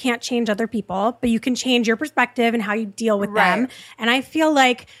know you can't change other people, but you can change your perspective and how you deal with them. And I feel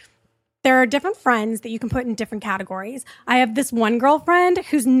like there are different friends that you can put in different categories. I have this one girlfriend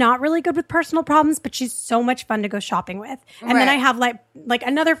who's not really good with personal problems, but she's so much fun to go shopping with. And then I have like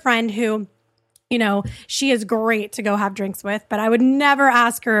another friend who, you know, she is great to go have drinks with, but I would never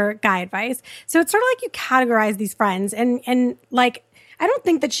ask her guy advice. So it's sort of like you categorize these friends and like, I don't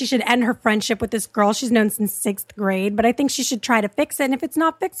think that she should end her friendship with this girl she's known since 6th grade, but I think she should try to fix it. And if it's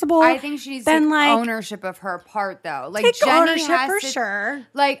not fixable, I think she needs to take ownership of her part, though. Like, take Jenny ownership has for to, sure.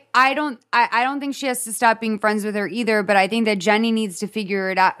 Like, I don't think she has to stop being friends with her either. But I think that Jenny needs to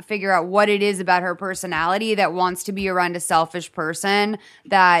figure out what it is about her personality that wants to be around a selfish person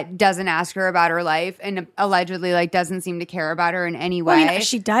that doesn't ask her about her life and allegedly like doesn't seem to care about her in any way. Well, I mean,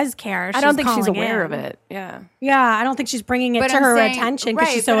 she does care. I don't think she's aware of it. Yeah. I don't think she's bringing it to her attention because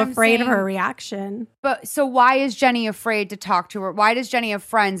she's so afraid of her reaction. But so why is Jenny afraid to talk to her? Why does Jenny have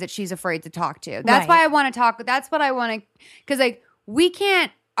friends that she's afraid to talk to? That's why I want to talk. That's what I want to, because like we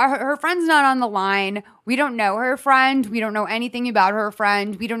can't, her friend's not on the line. We don't know her friend. We don't know anything about her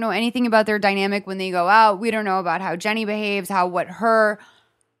friend. We don't know anything about their dynamic when they go out. We don't know about how Jenny behaves,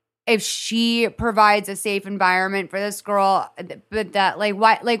 if she provides a safe environment for this girl, but that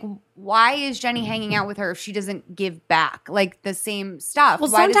why is Jenny hanging out with her if she doesn't give back like the same stuff?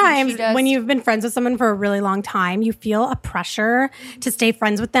 Well, sometimes when you've been friends with someone for a really long time, you feel a pressure to stay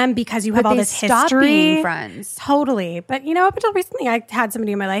friends with them because you have all this history. Stop being friends. Totally. But you know, up until recently, I had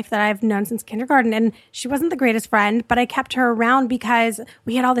somebody in my life that I've known since kindergarten, and she wasn't the greatest friend, but I kept her around because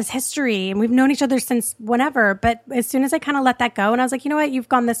we had all this history and we've known each other since whenever. But as soon as I kind of let that go and I was like, you know what, you've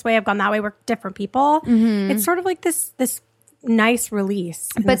gone this way, I've gone that way, we're different people. Mm-hmm. It's sort of like this nice release.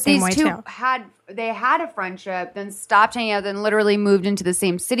 But these two had a friendship, then stopped hanging out, then literally moved into the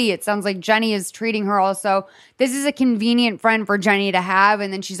same city. It sounds like Jenny is treating her also. This is a convenient friend for Jenny to have,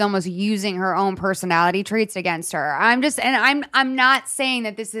 and then she's almost using her own personality traits against her. I'm not saying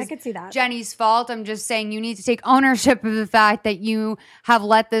that this is Jenny's fault. I'm just saying you need to take ownership of the fact that you have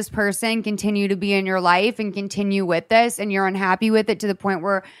let this person continue to be in your life and continue with this, and you're unhappy with it to the point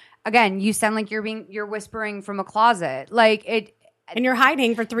where, again, you sound like you're whispering from a closet. Like it. And you're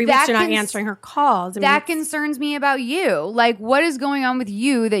hiding for 3 weeks. You're not answering her calls. That concerns me about you. Like, what is going on with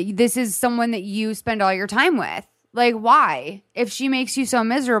you that this is someone that you spend all your time with? Like, why? If she makes you so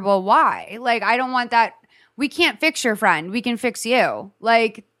miserable, why? Like, I don't want that. We can't fix your friend. We can fix you.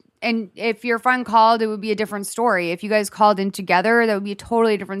 Like, and if your friend called, it would be a different story. If you guys called in together, that would be a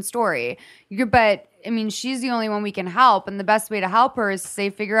totally different story. But I mean, she's the only one we can help. And the best way to help her is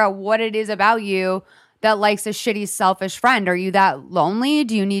to figure out what it is about you that likes a shitty, selfish friend. Are you that lonely?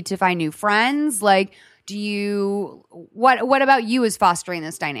 Do you need to find new friends? Like, what about you is fostering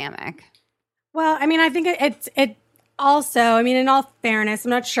this dynamic? Well, I mean, I think it also, I mean, in all fairness, I'm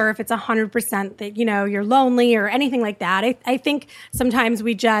not sure if it's 100% that, you know, you're lonely or anything like that. I think sometimes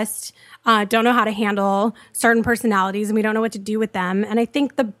we just don't know how to handle certain personalities and we don't know what to do with them. And I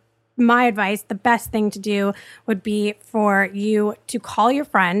think my advice, the best thing to do would be for you to call your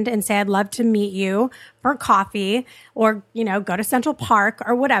friend and say, I'd love to meet you for coffee, or, you know, go to Central Park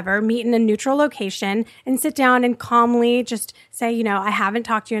or whatever, meet in a neutral location and sit down and calmly just say, you know, I haven't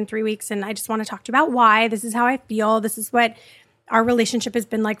talked to you in 3 weeks and I just want to talk to you about why. This is how I feel. This is what our relationship has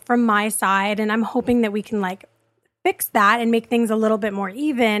been like from my side. And I'm hoping that we can like fix that and make things a little bit more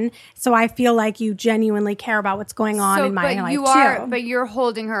even. So I feel like you genuinely care about what's going on in my life too. But you're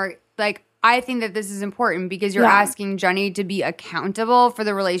holding her, like, I think that this is important because you're asking Jenny to be accountable for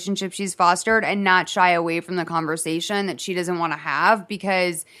the relationship she's fostered and not shy away from the conversation that she doesn't want to have,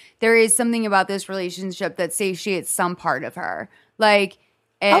 because there is something about this relationship that satiates some part of her. Like,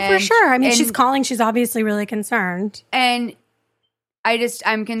 for sure. I mean, she's calling. She's obviously really concerned. And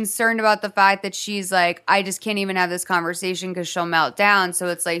I'm concerned about the fact that she's like, I just can't even have this conversation because she'll melt down. So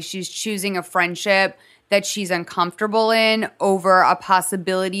it's like she's choosing a friendship that she's uncomfortable in over a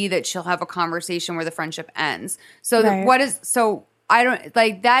possibility that she'll have a conversation where the friendship ends. So I don't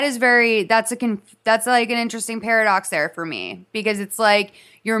like that is very, that's like an interesting paradox there for me, because it's like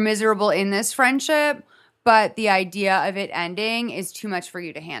you're miserable in this friendship, but the idea of it ending is too much for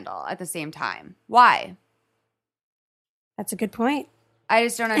you to handle at the same time. Why? That's a good point. I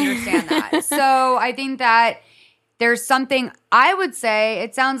just don't understand that. So I think that there's something, I would say,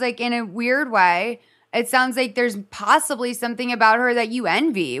 it sounds like in a weird way, it sounds like there's possibly something about her that you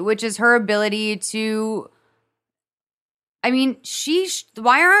envy, which is her ability to, I mean,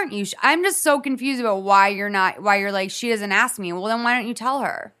 why aren't you? I'm just so confused about why you're like, she doesn't ask me. Well, then why don't you tell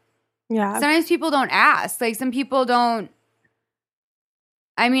her? Yeah. Sometimes people don't ask. Like, some people don't.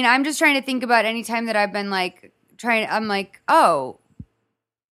 I mean, I'm just trying to think about any time that I've been like, I'm like, oh,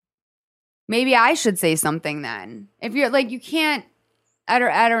 maybe I should say something then. If you're like, you can't, I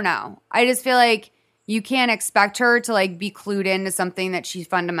don't know. I just feel like you can't expect her to like be clued into something that she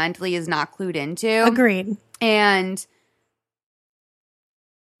fundamentally is not clued into. Agreed. And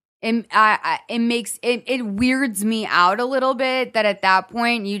it weirds me out a little bit that at that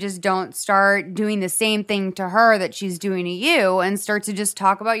point you just don't start doing the same thing to her that she's doing to you and start to just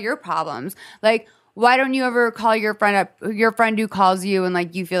talk about your problems. Like, why don't you ever call your friend up, your friend who calls you and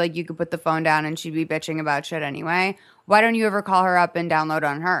like you feel like you could put the phone down and she'd be bitching about shit anyway? Why don't you ever call her up and download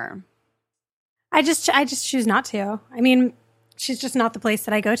on her? I just choose not to. I mean, she's just not the place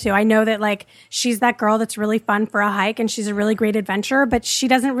that I go to. I know that like she's that girl that's really fun for a hike and she's a really great adventurer, but she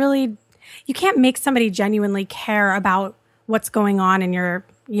doesn't really, you can't make somebody genuinely care about what's going on in your,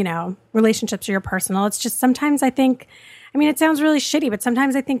 relationships or your personal. It's just sometimes I think, I mean, it sounds really shitty, but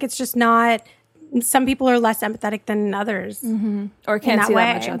sometimes I think it's just not, some people are less empathetic than others. Mm-hmm. Or can't see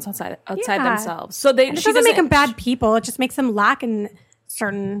that much outside themselves. So it doesn't make them bad people. It just makes them lack in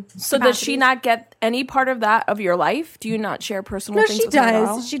certain So capacities. Does she not get any part of that of your life? Do you not share personal things with her at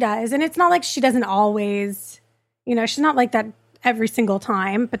all? She does. And it's not like she doesn't always, she's not like that every single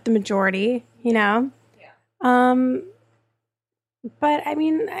time, but the majority, Yeah. But I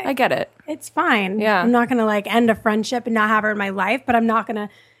mean, I get it. It's fine. Yeah. I'm not going to like end a friendship and not have her in my life, but I'm not going to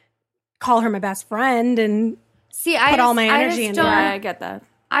call her my best friend and put all my energy into her. Yeah, I get that.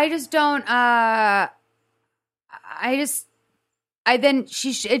 I just don't,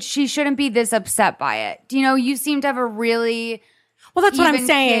 she shouldn't be this upset by it. You seem to have a really that's what I'm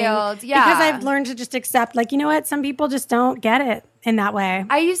saying. Yeah. Because I've learned to just accept, like, you know what? Some people just don't get it in that way.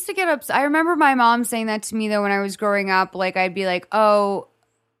 I used to get upset. I remember my mom saying that to me though when I was growing up. Like, I'd be like, oh,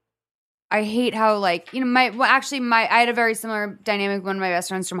 I hate how like, I had a very similar dynamic with one of my best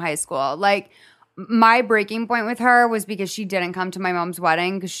friends from high school. Like, my breaking point with her was because she didn't come to my mom's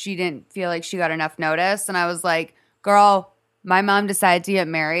wedding because she didn't feel like she got enough notice. And I was like, girl, my mom decided to get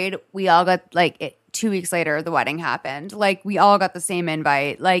married. We all got 2 weeks later, the wedding happened. Like, we all got the same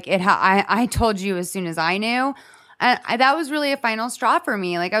invite. Like, I told you as soon as I knew. And that was really a final straw for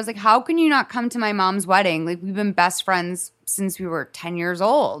me. Like, I was like, how can you not come to my mom's wedding? Like, we've been best friends since we were 10 years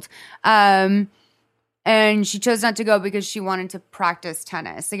old. And she chose not to go because she wanted to practice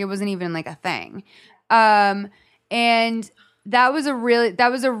tennis. Like, it wasn't even like a thing. And that was a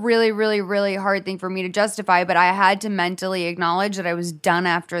really, really, really hard thing for me to justify. But I had to mentally acknowledge that I was done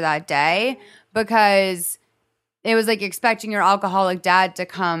after that day, because it was like expecting your alcoholic dad to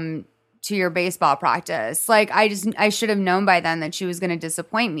come to your baseball practice. Like, I should have known by then that she was going to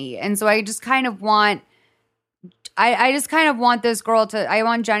disappoint me. And so I just kind of want, I just kind of want this girl to, I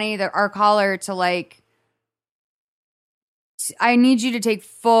want Jenny, our caller, to like, I need you to take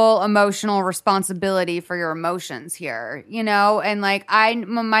full emotional responsibility for your emotions here, And like,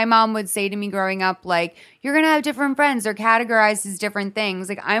 my mom would say to me growing up, like, you're going to have different friends. They're categorized as different things.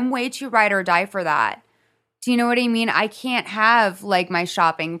 Like, I'm way too ride or die for that. Do you know what I mean? I can't have like my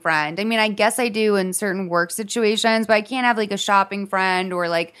shopping friend. I mean, I guess I do in certain work situations, but I can't have like a shopping friend or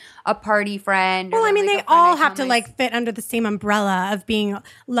like a party friend. Well, I mean, they all have to like fit under the same umbrella of being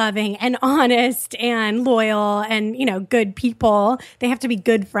loving and honest and loyal and, good people. They have to be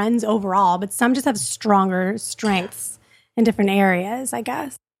good friends overall, but some just have stronger strengths in different areas, I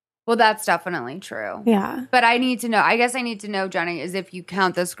guess. Well, that's definitely true. Yeah. But I guess I need to know, Jenny, is if you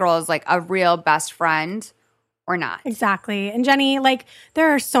count this girl as like a real best friend or not. Exactly. And Jenny, like,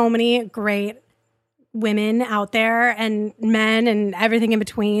 there are so many great women out there and men and everything in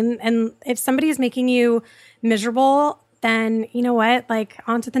between. And if somebody is making you miserable, then you know what? Like,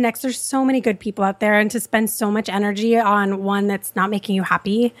 on to the next. There's so many good people out there. And to spend so much energy on one that's not making you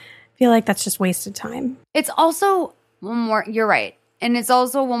happy, I feel like that's just wasted time. It's also one more, you're right. And it's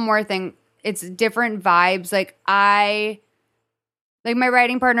also one more thing. It's different vibes. Like my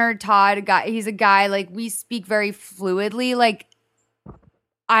writing partner, Todd, he's a guy, like we speak very fluidly. Like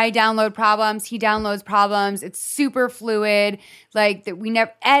I download problems, he downloads problems. It's super fluid. Like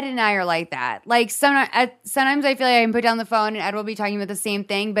that, Ed and I are like that. Like sometimes I feel like I can put down the phone and Ed will be talking about the same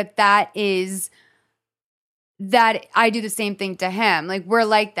thing, but that I do the same thing to him. Like we're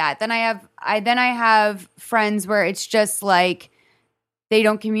like that. Then I have friends where it's just like they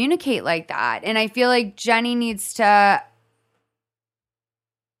don't communicate like that. And I feel like Jenny needs to.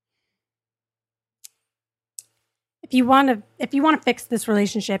 If you want to fix this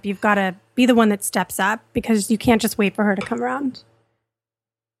relationship, you've got to be the one that steps up, because you can't just wait for her to come around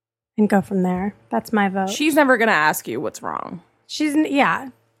and go from there. That's my vote. She's never going to ask you what's wrong.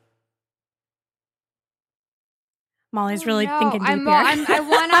 Molly's really thinking deep here.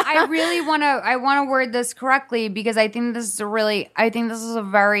 I want to word this correctly, because I think this is a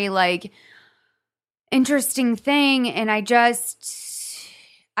very like interesting thing. And I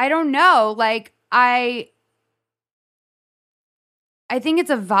don't know. Like I think it's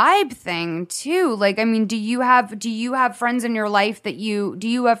a vibe thing too. Like, I mean, do you have friends in your life that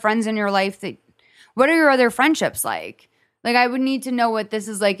what are your other friendships like? Like, I would need to know what this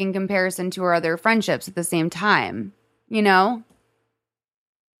is like in comparison to our other friendships at the same time, you know?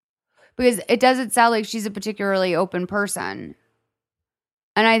 Because it doesn't sound like she's a particularly open person.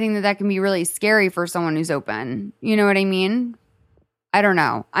 And I think that can be really scary for someone who's open. You know what I mean? I don't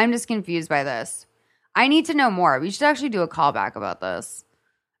know. I'm just confused by this. I need to know more. We should actually do a callback about this.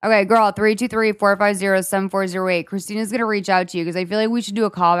 Okay, girl, 323-450-7408. Christina's going to reach out to you because I feel like we should do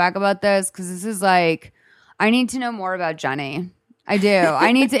a callback about this, because this is like, I need to know more about Jenny. I do.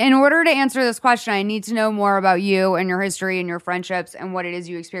 In order to answer this question, I need to know more about you and your history and your friendships and what it is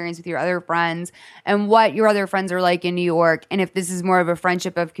you experience with your other friends and what your other friends are like in New York. And if this is more of a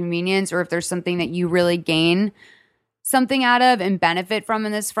friendship of convenience, or if there's something that you really gain something out of and benefit from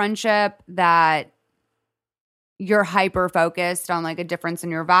in this friendship, that you're hyper focused on like a difference in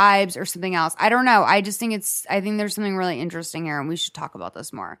your vibes or something else. I don't know. I think there's something really interesting here, and we should talk about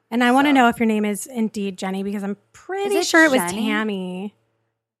this more. And I want to know if your name is indeed Jenny, because I'm pretty sure it was Tammy.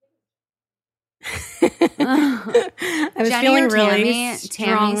 I was Jenny feeling or really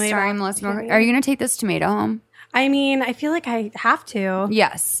Tammy starring Melissa McCarthy. Are you going to take this tomato home? I mean, I feel like I have to.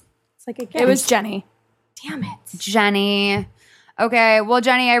 Yes. It's like it was Jenny. Damn it. Jenny. Okay, well,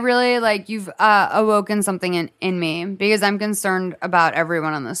 Jenny, I really like you've awoken something in me, because I'm concerned about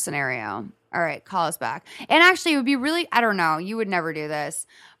everyone in this scenario. All right, call us back. And actually, it would be really, I don't know, you would never do this.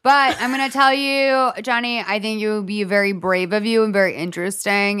 But I'm going to tell you, Jenny, I think it would be very brave of you and very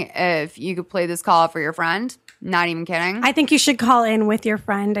interesting if you could play this call for your friend. Not even kidding. I think you should call in with your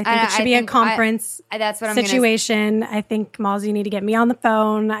friend. I think it should be a conference that's what situation. I think, Malls, you need to get me on the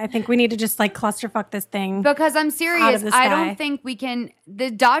phone. I think we need to just like clusterfuck this thing. Because I'm serious. I don't think we can.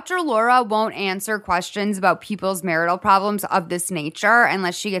 The Dr. Laura won't answer questions about people's marital problems of this nature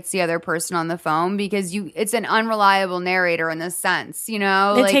unless she gets the other person on the phone, because it's an unreliable narrator in this sense, you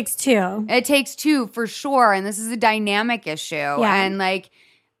know? It takes two. It takes two for sure. And this is a dynamic issue. Yeah. And like,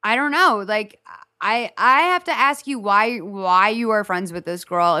 I don't know. Like, I have to ask you why you are friends with this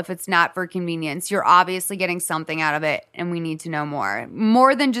girl if it's not for convenience. You're obviously getting something out of it, and we need to know more.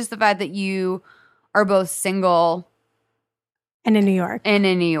 More than just the fact that you are both single and in New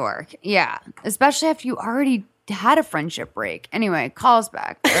York. Yeah. Especially after you already had a friendship break. Anyway, call us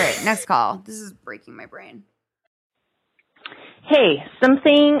back. All right, next call. This is breaking my brain. Hey,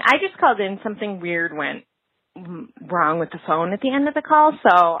 I just called in. Something weird went wrong with the phone at the end of the call,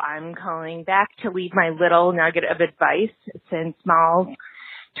 so I'm calling back to leave my little nugget of advice, since Malls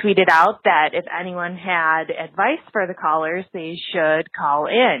tweeted out that if anyone had advice for the callers, they should call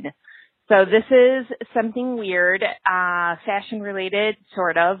in. So this is something weird, fashion related,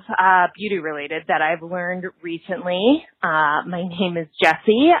 sort of, beauty related, that I've learned recently. My name is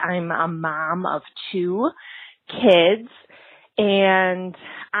Jessie. I'm a mom of 2 kids, and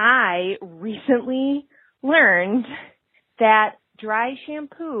I recently learned that dry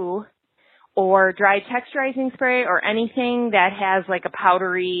shampoo or dry texturizing spray or anything that has like a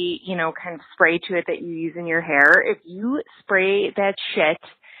powdery, kind of spray to it that you use in your hair, if you spray that shit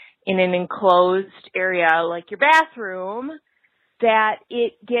in an enclosed area like your bathroom, that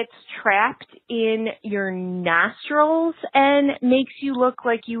it gets trapped in your nostrils and makes you look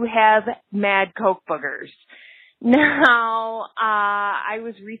like you have mad coke boogers. Now, I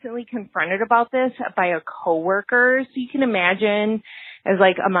was recently confronted about this by a coworker. So you can imagine, as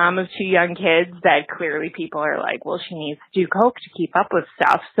like a mom of 2 young kids, that clearly people are like, well, she needs to do coke to keep up with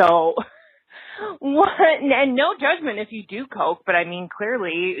stuff. So, and no judgment if you do coke, but I mean,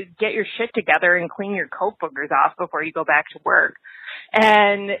 clearly get your shit together and clean your coke boogers off before you go back to work.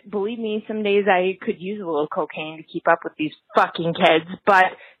 And believe me, some days I could use a little cocaine to keep up with these fucking kids, but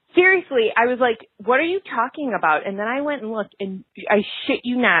seriously, I was like, what are you talking about? And then I went and looked, and I shit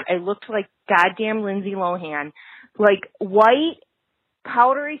you not, I looked like goddamn Lindsay Lohan. Like white,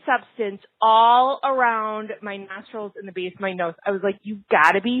 powdery substance all around my nostrils and the base of my nose. I was like, you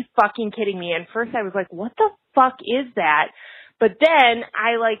gotta be fucking kidding me. And first I was like, what the fuck is that? But then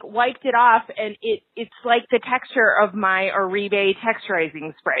I like wiped it off, and it's like the texture of my Oribe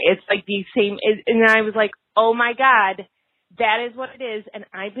texturizing spray. It's like the same, and then I was like, oh my God. That is what it is, and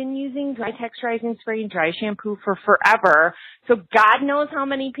I've been using dry texturizing spray and dry shampoo for forever, so God knows how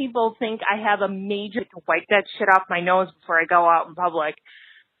many people think I have a major to wipe that shit off my nose before I go out in public.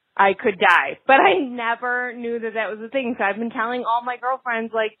 I could die. But I never knew that that was a thing, so I've been telling all my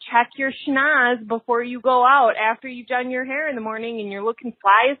girlfriends, like, check your schnoz before you go out after you've done your hair in the morning and you're looking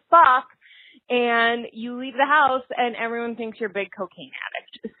fly as fuck, and you leave the house and everyone thinks you're a big cocaine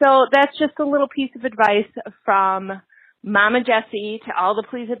addict. So that's just a little piece of advice from Mama Jessie to all the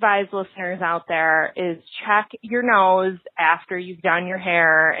Please Advise listeners out there, is check your nose after you've done your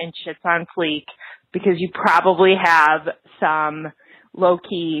hair and shit's on fleek, because you probably have some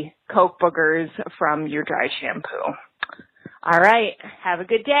low-key coke boogers from your dry shampoo. All right. Have a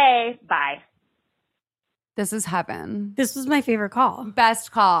good day. Bye. This is heaven. This was my favorite call.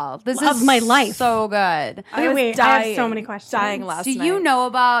 Best call. This Of is my life. So good. Wait, I have so many questions. Dying last night. Do you know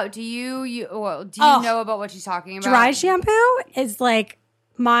about? Do you know about what she's talking about? Dry shampoo is like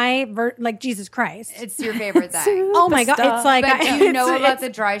my like Jesus Christ. It's your favorite thing. Oh my God. It's like, But do you know about the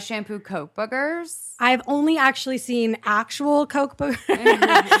dry shampoo coke boogers? I've only actually seen actual coke boogers.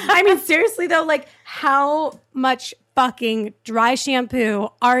 I mean, seriously though, like how much fucking dry shampoo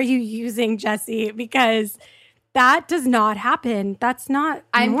are you using, Jessie? Because that does not happen. That's not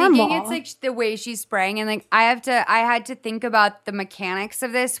I'm normal. thinking it's like the way she's spraying, and like I had to think about the mechanics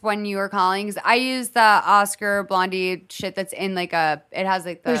of this when you were calling, because I use the Oscar Blondie shit that's in like it has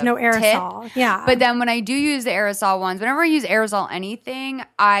like there's no aerosol. tip. Yeah. But then when I do use the aerosol ones, whenever I use aerosol anything,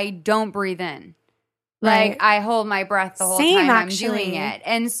 I don't breathe in. Right. Like I hold my breath the whole Same, time actually. I'm doing it.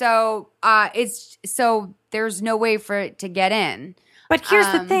 And so there's no way for it to get in. But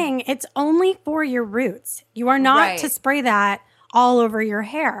here's the thing. It's only for your roots. You are not to spray that all over your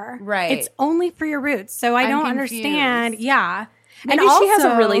hair. Right. It's only for your roots. So I don't understand. Yeah. Maybe she has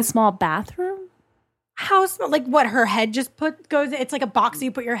a really small bathroom. How small? Like what? Her head just goes. It's like a box you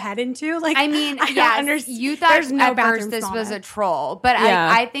put your head into. Like I mean, yes, you thought there's no at first this was a troll, but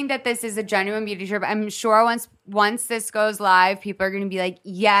I think that this is a genuine beauty trip. I'm sure once this goes live, people are going to be like,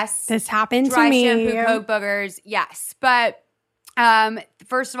 yes, this happened dry to me. Shampoo, coke boogers, yes. But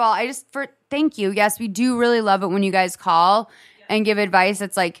first of all, thank you. Yes, we do really love it when you guys call and give advice.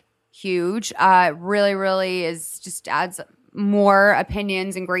 That's like huge. Really, really is just adds more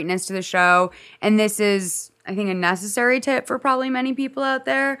opinions and greatness to the show. And this is, I think, a necessary tip for probably many people out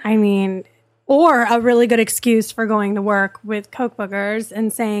there. I mean, or a really good excuse for going to work with coke boogers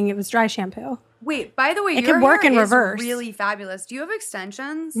and saying it was dry shampoo. Wait, by the way, it your can work hair in is reverse. Really fabulous. Do you have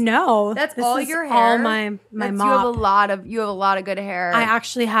extensions? No, that's this all is your hair. All my mop. You have a lot of good hair. I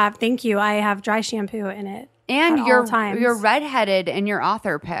actually have. Thank you. I have dry shampoo in it. And you're redheaded in your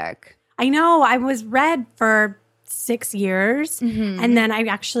author pick. I know. I was red for 6 years, and then I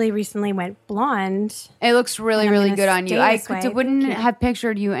actually recently went blonde. It looks really, really good on you. I wouldn't you. have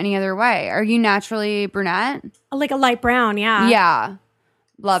pictured you any other way. Are you naturally brunette? Like a light brown, yeah. Yeah.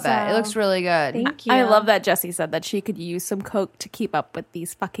 Love it. It looks really good. Thank you. I love that Jessie said that she could use some coke to keep up with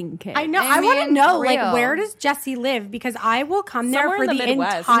these fucking kids. I know. I want to know, like, where does Jessie live? Because I will come there for the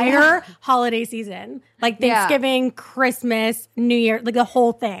entire holiday season. Like Thanksgiving, Christmas, New Year, like the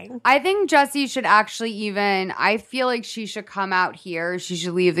whole thing. I think Jessie should actually I feel like she should come out here. She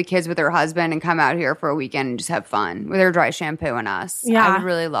should leave the kids with her husband and come out here for a weekend and just have fun with her dry shampoo and us. Yeah. I would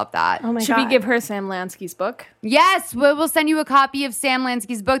really love that. Oh my God. Should we give her Sam Lansky's book? Yes, we'll send you a copy of Sam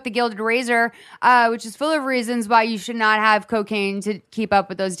Lansky's book, The Gilded Razor, which is full of reasons why you should not have cocaine to keep up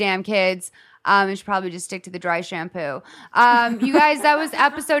with those damn kids. You should probably just stick to the dry shampoo. You guys, that was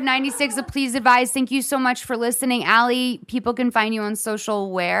episode 96 of Please Advise. Thank you so much for listening. Allie, people can find you on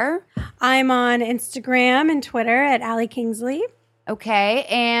social where? I'm on Instagram and Twitter at Allie Kingsley. Okay,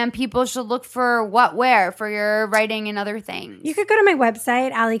 and people should look for where for your writing and other things. You could go to my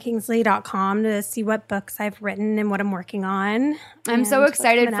website, allykingsley.com, to see what books I've written and what I'm working on. I'm so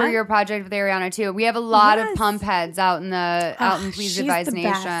excited for your project with Ariana too. We have a lot of pump heads out in Please Advise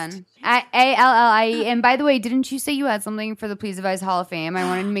Nation. ALLIE. And by the way, didn't you say you had something for the Please Advise Hall of Fame? I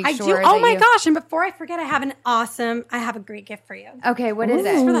wanted to make sure. I do. Oh my gosh! And before I forget, I have a great gift for you. Okay, what is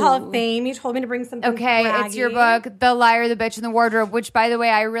it? It's for the Hall of Fame. You told me to bring something. Okay, braggy. It's your book, The Liar, the Bitch, and the Wardrobe. Which, by the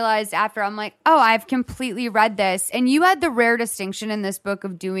way, I realized after I'm like, oh, I've completely read this. And you had the rare distinction in this book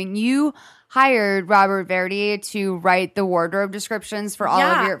of you hired Robert Verdi to write the wardrobe descriptions for all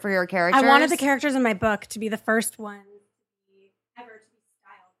of your characters. I wanted the characters in my book to be the first one ever to be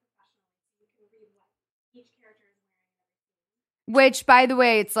styled professionally. You can read what each character is wearing. Which, by the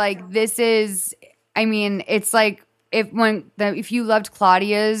way, it's like it's like if you loved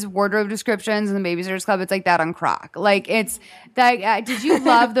Claudia's wardrobe descriptions in the Babysitters Club, it's like that on Croc. Like it's that. Did you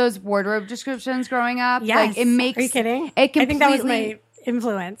love those wardrobe descriptions growing up? Yes. Like it makes. Are you kidding? I think that was my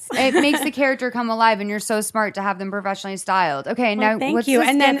influence. It makes the character come alive, and you're so smart to have them professionally styled. Okay, now thank you.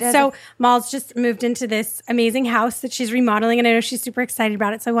 And then so Mal's just moved into this amazing house that she's remodeling, and I know she's super excited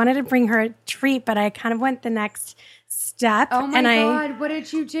about it. So I wanted to bring her a treat, but I kind of went the next step. Oh my God, what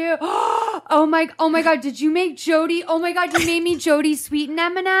did you do? Oh my God, did you make Jody? Oh my God, you made me Jody Sweeten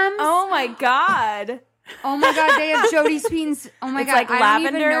M&Ms? Oh my God. Oh my God, they have Jody Sweetens. Oh my God, like I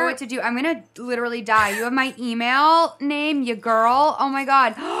lavender. don't even know what to do. I'm going to literally die. You have my email name, you girl. Oh my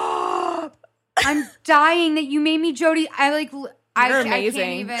God. I'm dying that you made me Jody. You're amazing. I can't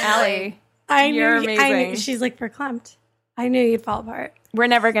even. Allie. You're amazing. She's like verklempt. I knew you'd fall apart. We're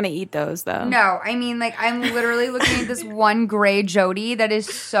never going to eat those, though. No, I mean, like, I'm literally looking at this one gray Jody that is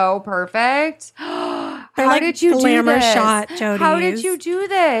so perfect. They're How did you do glamour this? shot Jodies. How did you do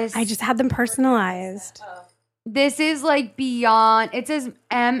this? I just had them personalized. This is like beyond. It says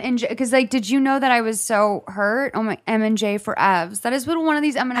M and J because like, did you know that I was so hurt? Oh my, M and J for Evs. That is what one of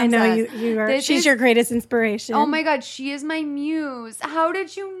these M&Ms. I know says. you are. She's your greatest inspiration. Oh my God, she is my muse. How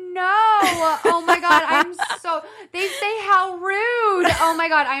did you know? Oh my God, I'm so. They say how rude. Oh my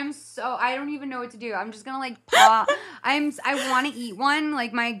God, I'm so. I don't even know what to do. I'm just gonna like paw. I want to eat one.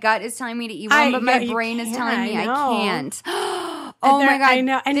 Like my gut is telling me to eat one, but my brain is telling me I can't. Oh my God, I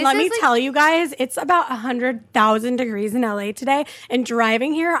know. And let me tell you guys, it's about 100,000 degrees in LA today. And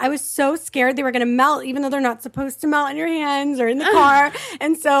driving here, I was so scared they were going to melt, even though they're not supposed to melt in your hands or in the car.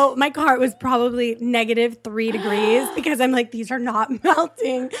 And so my car was probably -3 degrees because I'm like, these are not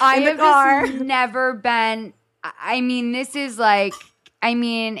melting in the car. Just never been. I mean, this is like. I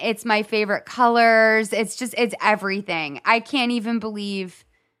mean, it's my favorite colors. It's everything. I can't even believe.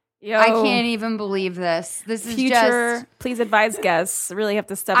 I can't even believe this. This is future Please Advise guests really have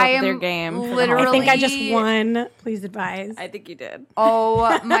to step up their game. I think I just won Please Advise. I think you did.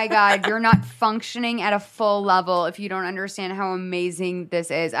 Oh my God, you're not functioning at a full level if you don't understand how amazing this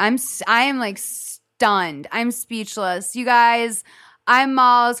is. I am like stunned. I'm speechless. You guys, I'm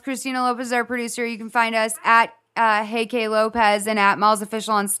Malls. Christina Lopez is our producer. You can find us at Hey K Lopez and at Malls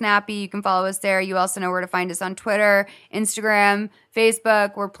Official on Snappy. You can follow us there. You also know where to find us on Twitter, Instagram,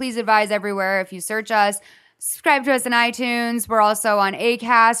 Facebook. We're Please Advise everywhere if you search us. Subscribe to us on iTunes. We're also on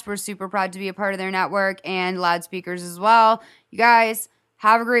Acast. We're super proud to be a part of their network and loudspeakers as well. You guys,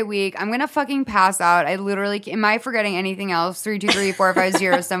 have a great week. I'm going to fucking pass out. I literally, am I forgetting anything else?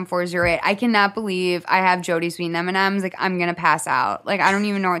 323-450-7408. I cannot believe I have Jody Sweeten M&Ms. Like, I'm going to pass out. Like, I don't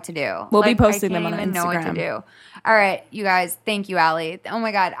even know what to do. We'll be posting them on Instagram. I don't even know what to do. All right, you guys. Thank you, Allie. Oh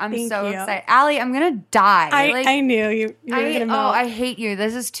my God, I'm so excited. Allie, I'm going to die. I knew you were going to melt. I hate you.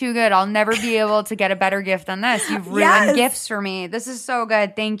 This is too good. I'll never be able to get a better gift than this. You've ruined gifts for me. This is so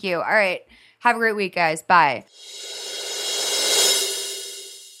good. Thank you. All right. Have a great week, guys. Bye.